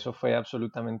congreso fue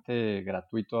absolutamente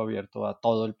gratuito, abierto a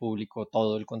todo el público,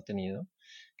 todo el contenido,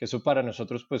 que eso para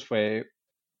nosotros pues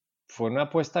fue una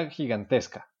apuesta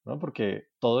gigantesca, ¿no? Porque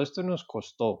todo esto nos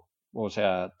costó, o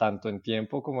sea, tanto en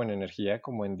tiempo como en energía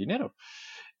como en dinero.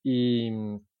 Y,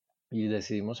 y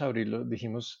decidimos abrirlo,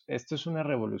 dijimos, esto es una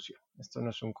revolución, esto no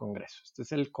es un congreso, esto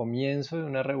es el comienzo de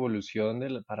una revolución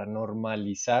para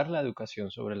normalizar la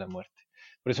educación sobre la muerte.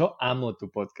 Por eso amo tu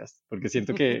podcast, porque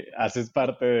siento que haces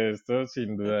parte de esto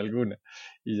sin duda alguna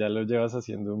y ya lo llevas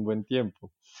haciendo un buen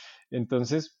tiempo.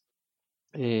 Entonces,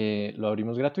 lo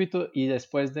abrimos gratuito y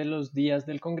después de los días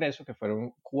del Congreso, que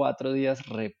fueron 4 días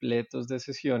repletos de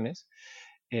sesiones,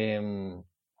 em,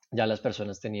 ya las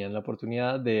personas tenían la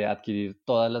oportunidad de adquirir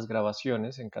todas las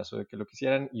grabaciones en caso de que lo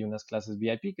quisieran y unas clases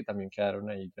VIP que también quedaron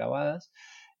ahí grabadas.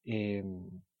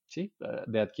 Sí,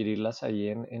 de adquirirlas ahí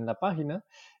en la página.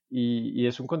 Y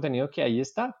es un contenido que ahí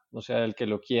está. O sea, el que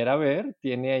lo quiera ver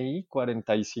tiene ahí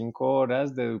 45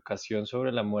 horas de educación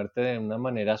sobre la muerte de una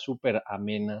manera súper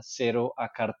amena, cero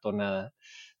acartonada.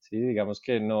 Sí, digamos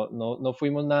que no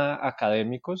fuimos nada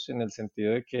académicos en el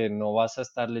sentido de que no vas a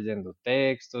estar leyendo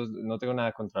textos, no tengo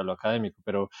nada contra lo académico,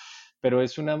 pero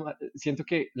siento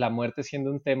que la muerte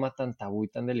siendo un tema tan tabú y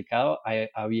tan delicado,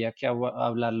 había que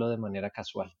hablarlo de manera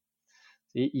casual.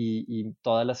 ¿Sí? Y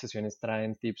todas las sesiones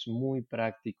traen tips muy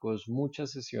prácticos,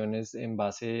 muchas sesiones en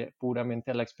base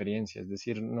puramente a la experiencia, es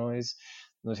decir, no es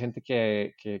gente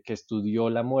que estudió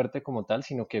la muerte como tal,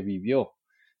 sino que vivió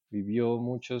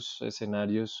muchos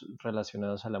escenarios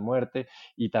relacionados a la muerte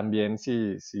y también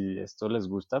si esto les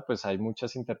gusta, pues hay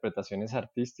muchas interpretaciones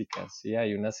artísticas, ¿sí?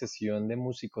 Hay una sesión de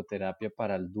musicoterapia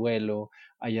para el duelo,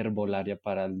 hay herbolaria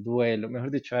para el duelo,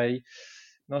 mejor dicho,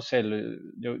 no sé,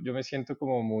 yo me siento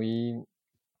como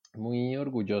muy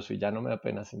orgulloso y ya no me da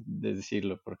pena de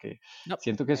decirlo porque No,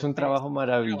 siento que es un pues, trabajo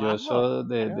tu trabajo, maravilloso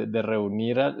claro. de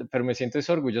reunir, pero me siento es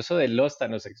orgulloso de los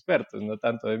tanos expertos, no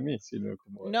tanto de mí, sino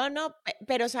como No, no,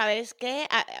 pero ¿sabes qué?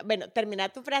 Bueno, termina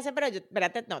tu frase, pero yo,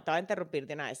 espérate, no, te voy a interrumpir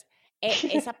de una vez.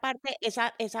 Esa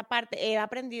parte, he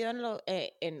aprendido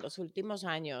en los últimos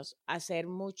años a ser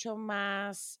mucho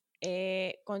más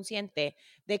consciente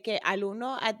de que al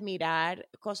uno admirar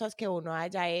cosas que uno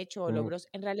haya hecho o Mm, logros,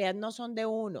 en realidad no son de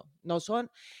uno, no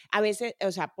son, a veces,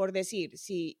 o sea, por decir,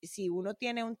 si uno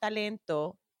tiene un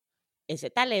talento, ese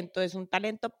talento es un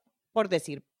talento, por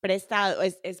decir, prestado,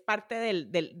 es parte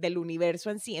del universo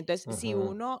en sí. Entonces,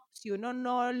 ujú, si uno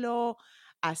no lo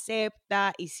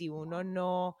acepta y si uno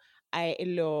no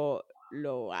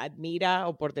lo admira,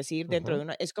 o por decir, dentro ujú, de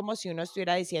uno, es como si uno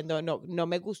estuviera diciendo, no, no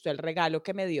me gustó el regalo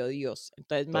que me dio Dios.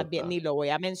 Entonces, más bien, total. ni lo voy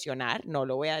a mencionar, no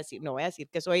lo voy a decir, no voy a decir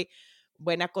que soy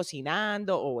buena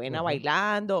cocinando o buena Ujú.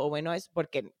 bailando o bueno, es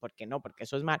porque no, porque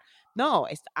eso es mal. No,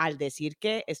 al decir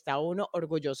que está uno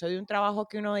orgulloso de un trabajo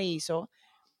que uno hizo,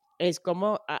 es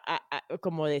como,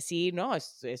 como decir, no,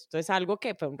 esto es algo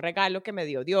que fue un regalo que me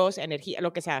dio Dios, energía,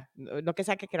 lo que sea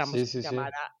que Sí, queramos sí, sí,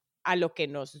 llamar a lo que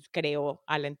nos creó,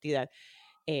 a la entidad.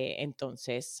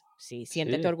 Entonces, sí,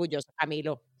 siéntete sí. orgulloso,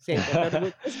 Camilo, siéntete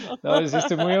orgulloso. No, sí,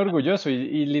 estoy muy orgulloso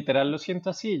y literal lo siento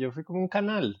así. Yo fui como un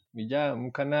canal y ya,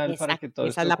 un canal para que todo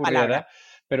Esa es esto la palabra. ocurriera,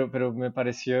 pero me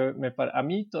pareció, a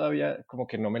mí todavía como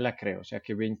que no me la creo. O sea,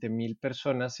 que 20.000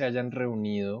 personas se hayan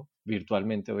reunido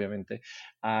virtualmente, obviamente,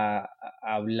 a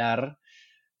hablar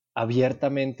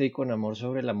abiertamente y con amor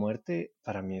sobre la muerte,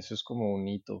 para mí eso es como un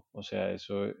hito. O sea,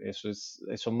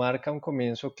 eso marca un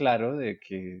comienzo claro de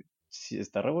que si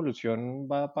esta revolución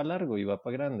va para largo y va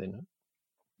para grande, ¿no?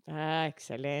 Ah,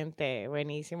 excelente,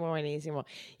 buenísimo, buenísimo.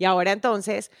 Y ahora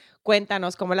entonces,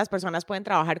 cuéntanos cómo las personas pueden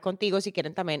trabajar contigo si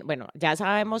quieren también, bueno, ya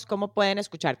sabemos cómo pueden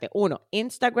escucharte. Uno,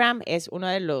 Instagram es uno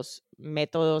de los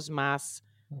métodos más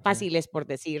Ujú, fáciles, por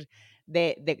decir,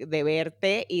 de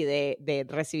verte y de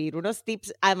recibir unos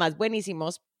tips, además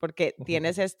buenísimos, porque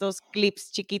tienes estos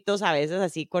clips chiquitos, a veces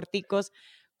así corticos,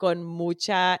 con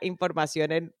mucha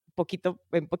información en poquito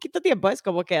tiempo, es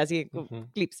como que así,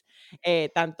 ujú. clips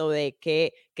tanto de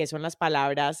qué son las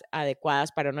palabras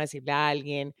adecuadas para no decirle a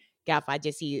alguien que ha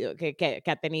fallecido, que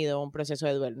ha tenido un proceso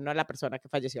de duelo, no la persona que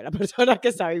falleció, la persona que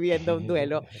está viviendo un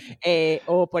duelo,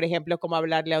 o por ejemplo, cómo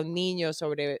hablarle a un niño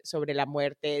sobre la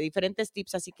muerte, diferentes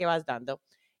tips así que vas dando.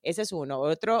 Ese es uno.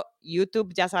 Otro,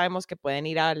 YouTube, ya sabemos que pueden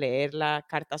ir a leer la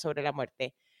carta sobre la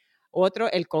muerte.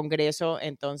 Otro, el congreso,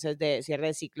 entonces, de cierre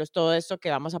de ciclos, todo esto que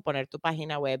vamos a poner tu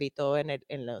página web y todo en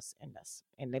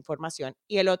la información.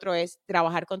 Y el otro es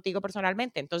trabajar contigo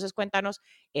personalmente. Entonces, cuéntanos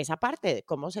esa parte de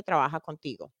cómo se trabaja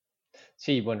contigo.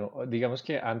 Sí, bueno, digamos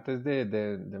que antes de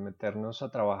meternos a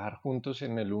trabajar juntos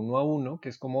en el uno a uno, que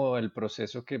es como el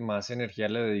proceso que más energía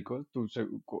le dedico,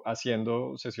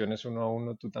 haciendo sesiones uno a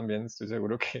uno, tú también estoy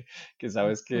seguro que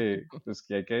sabes que, pues,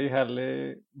 que hay que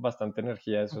dejarle bastante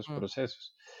energía a esos Ujú,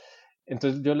 procesos.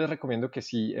 Entonces yo les recomiendo que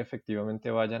sí,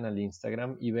 efectivamente vayan al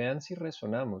Instagram y vean si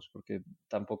resonamos, porque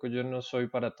tampoco yo no soy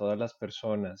para todas las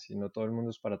personas y no todo el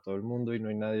mundo es para todo el mundo y no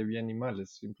hay nadie bien ni mal,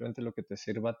 es simplemente lo que te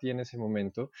sirva a ti en ese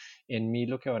momento. En mí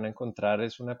lo que van a encontrar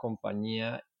es una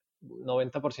compañía,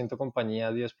 90%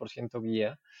 compañía, 10%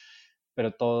 guía,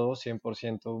 pero todo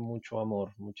 100% mucho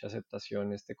amor, mucha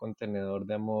aceptación. Este contenedor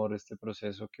de amor, este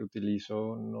proceso que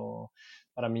utilizo, no,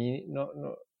 para mí,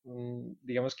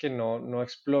 digamos que no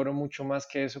exploro mucho más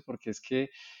que eso porque es que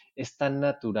es tan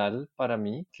natural para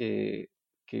mí que,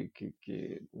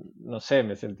 no sé,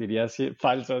 me sentiría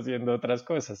falso haciendo otras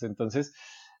cosas. Entonces,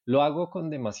 lo hago con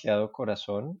demasiado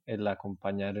corazón, el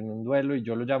acompañar en un duelo, y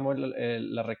yo lo llamo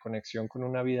la reconexión con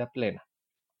una vida plena,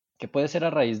 que puede ser a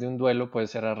raíz de un duelo, puede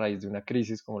ser a raíz de una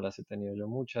crisis, como las he tenido yo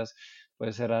muchas,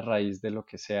 puede ser a raíz de lo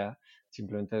que sea,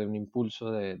 simplemente de un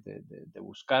impulso de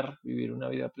buscar vivir una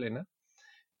vida plena.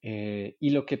 Y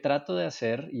lo que trato de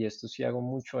hacer, y esto sí hago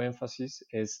mucho énfasis,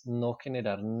 es no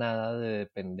generar nada de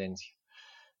dependencia.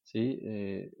 ¿Sí?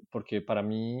 Porque para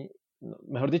mí,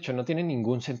 mejor dicho, no tiene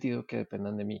ningún sentido que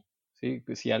dependan de mí, ¿sí?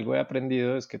 Que si algo he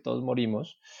aprendido es que todos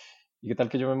morimos y qué tal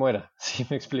que yo me muera, ¿sí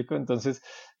me explico? Entonces,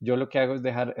 yo lo que hago es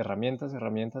dejar herramientas,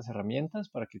 herramientas, herramientas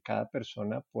para que cada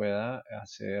persona pueda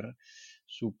hacer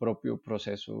su propio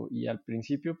proceso y al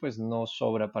principio pues no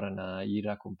sobra para nada ir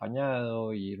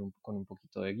acompañado, con un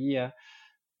poquito de guía,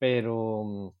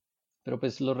 pero, pero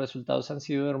pues los resultados han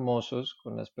sido hermosos.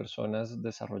 Con las personas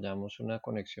desarrollamos una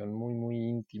conexión muy, muy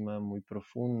íntima, muy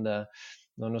profunda.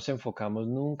 No nos enfocamos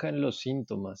nunca en los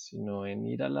síntomas, sino en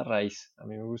ir a la raíz. A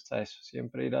mí me gusta eso,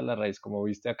 siempre ir a la raíz. Como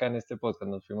viste acá en este podcast,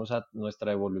 nos fuimos a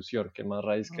nuestra evolución, ¿qué más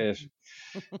raíz que eso?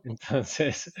 ujú.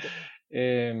 Entonces, Sí.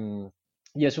 em,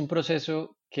 y es un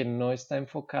proceso que no está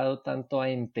enfocado tanto a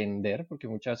entender, porque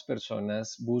muchas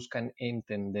personas buscan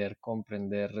entender,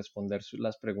 comprender, responder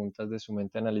las preguntas de su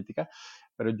mente analítica,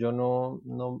 pero yo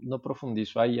no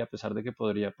profundizo ahí, a pesar de que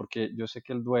podría, porque yo sé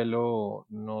que el duelo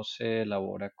no se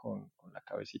elabora con la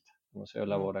cabecita, no se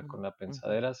elabora Ujú, con la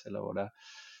ujú. pensadera, se elabora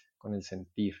con el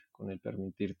sentir, con el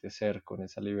permitirte ser, con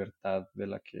esa libertad de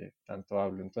la que tanto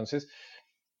hablo. Entonces,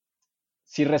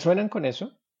 si resuenan con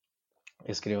eso,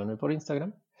 escríbanme por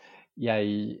Instagram y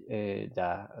ahí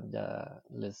ya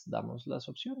les damos las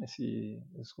opciones y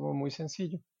es como muy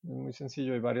sencillo,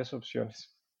 hay varias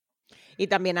opciones. Y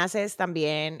también haces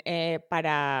también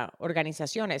para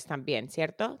organizaciones también,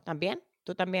 ¿cierto? ¿También?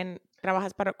 ¿Tú también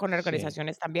trabajas con Sí,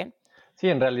 organizaciones también? sí,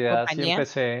 en realidad sí ¿Compañías?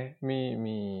 empecé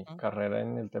mi Ujú. carrera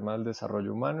en el tema del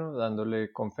desarrollo humano,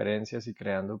 dándole conferencias y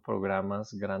creando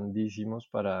programas grandísimos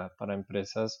para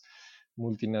empresas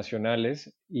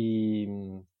multinacionales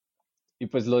y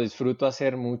pues lo disfruto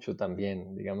hacer mucho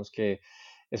también. Digamos que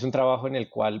es un trabajo en el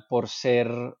cual por ser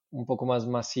un poco más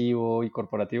masivo y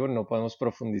corporativo no podemos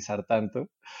profundizar tanto,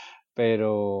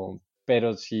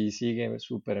 pero sí sigue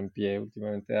súper en pie.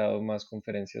 Últimamente he dado más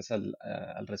conferencias al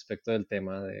respecto del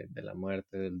tema de la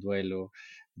muerte, del duelo,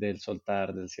 del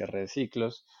soltar, del cierre de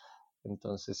ciclos.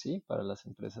 Entonces sí, para las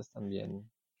empresas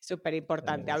Súper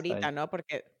también importante está ahorita, ahí. ¿no?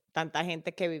 Porque tanta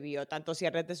gente que vivió tantos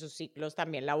cierres de sus ciclos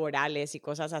también laborales y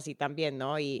cosas así también,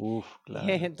 ¿no? Uf, Y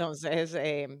claro. entonces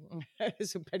es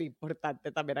súper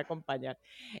importante también acompañar.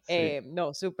 Sí.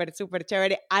 No, súper, súper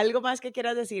chévere. ¿Algo más que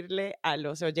quieras decirle a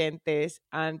los oyentes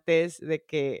antes de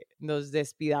que nos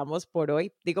despidamos por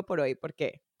hoy? Digo por hoy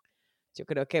porque yo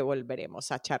creo que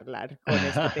volveremos a charlar con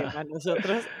este tema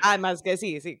nosotros. Además que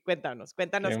sí, cuéntanos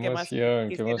qué más Qué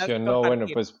quisieras emoción. No, bueno,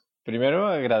 compartir. pues primero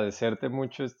agradecerte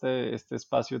mucho este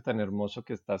espacio tan hermoso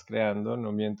que estás creando.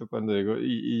 No miento cuando digo,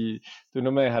 y tú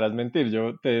no me dejarás mentir,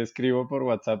 yo te escribo por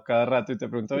WhatsApp cada rato y te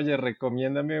pregunto, oye,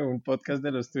 recomiéndame un podcast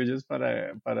de los tuyos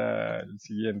para el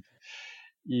siguiente.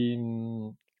 Y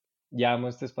ya amo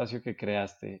este espacio que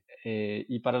creaste.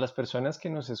 Y para las personas que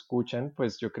nos escuchan,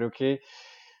 pues yo creo que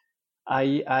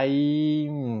hay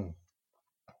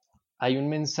un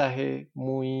mensaje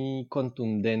muy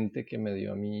contundente que me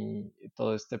dio a mí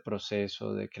todo este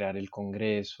proceso de crear el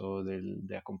Congreso,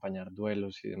 de acompañar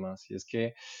duelos y demás. Y es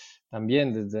que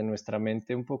también desde nuestra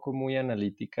mente un poco muy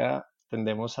analítica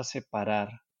tendemos a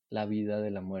separar la vida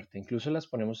de la muerte. Incluso las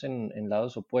ponemos en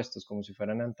lados opuestos, como si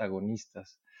fueran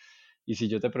antagonistas. Y si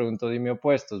yo te pregunto, dime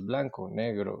opuestos, blanco,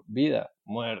 negro, vida,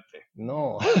 muerte,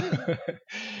 no.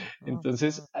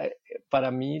 Entonces, Ujú. para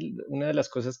mí, una de las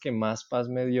cosas que más paz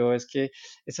me dio es que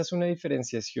esa es una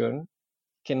diferenciación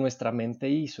que nuestra mente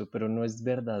hizo, pero no es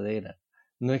verdadera.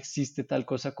 No existe tal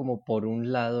cosa como por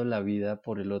un lado la vida,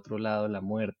 por el otro lado la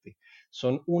muerte.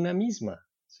 Son una misma,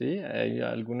 ¿sí? Hay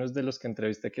algunos de los que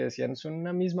entrevisté que decían, son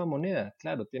una misma moneda.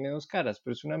 Claro, tiene dos caras,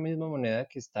 pero es una misma moneda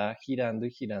que está girando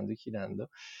y girando y girando.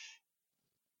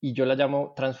 Y yo la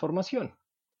llamo transformación.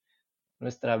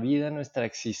 Nuestra vida, nuestra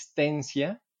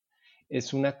existencia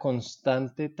es una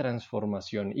constante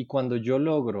transformación y cuando yo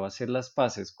logro hacer las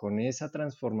paces con esa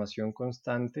transformación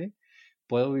constante,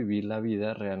 puedo vivir la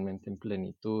vida realmente en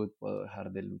plenitud, puedo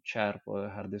dejar de luchar, puedo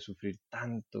dejar de sufrir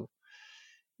tanto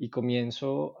y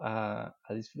comienzo a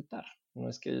disfrutar. No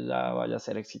es que ya vaya a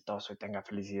ser exitoso y tenga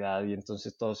felicidad y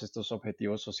entonces todos estos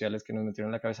objetivos sociales que nos metieron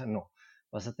en la cabeza, no.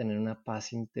 Vas a tener una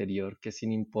paz interior que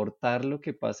sin importar lo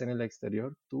que pase en el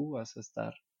exterior, tú vas a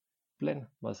estar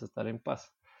pleno, vas a estar en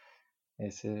paz.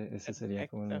 Ese sería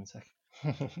como el Perfecto.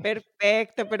 mensaje.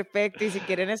 Perfecto, perfecto. Y si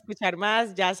quieren escuchar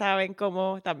más, ya saben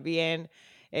cómo también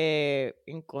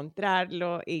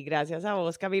encontrarlo. Y gracias a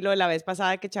vos, Camilo, la vez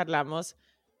pasada que charlamos,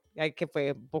 que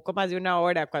fue un poco más de una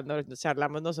hora cuando nos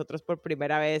charlamos nosotros por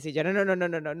primera vez. Y yo,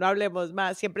 no hablemos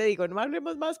más. Siempre digo, no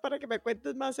hablemos más para que me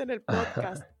cuentes más en el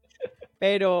podcast.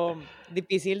 Pero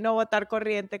difícil no votar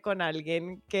corriente con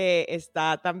alguien que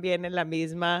está también en la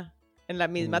misma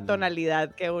Mm,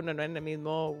 tonalidad que uno, ¿no? En el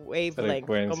mismo wavelength,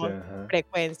 como frecuencia, ajá.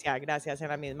 frecuencia, gracias, en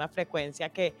la misma frecuencia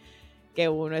que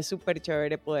uno. Es súper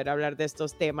chévere poder hablar de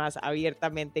estos temas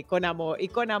abiertamente y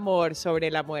con amor sobre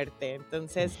la muerte.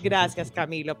 Entonces, gracias,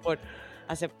 Camilo, por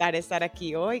aceptar estar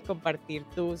aquí hoy, compartir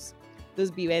tus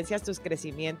vivencias, tus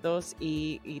crecimientos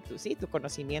y tu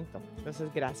conocimiento.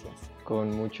 Entonces, gracias.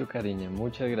 Con mucho cariño,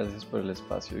 muchas gracias por el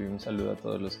espacio y un saludo a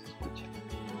todos los que escuchan.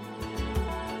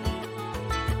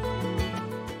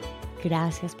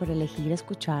 Gracias por elegir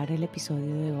escuchar el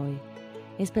episodio de hoy.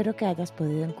 Espero que hayas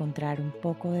podido encontrar un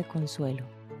poco de consuelo.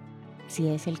 Si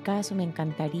es el caso, me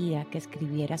encantaría que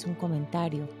escribieras un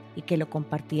comentario y que lo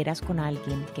compartieras con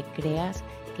alguien que creas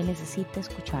que necesite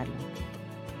escucharlo.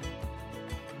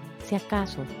 Si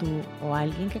acaso tú o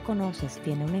alguien que conoces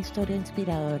tiene una historia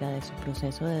inspiradora de su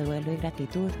proceso de duelo y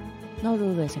gratitud, no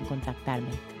dudes en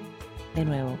contactarme. De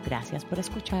nuevo, gracias por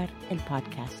escuchar el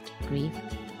podcast Grief,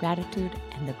 Gratitude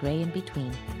and the Gray in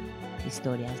Between.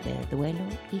 Historias de duelo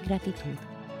y gratitud.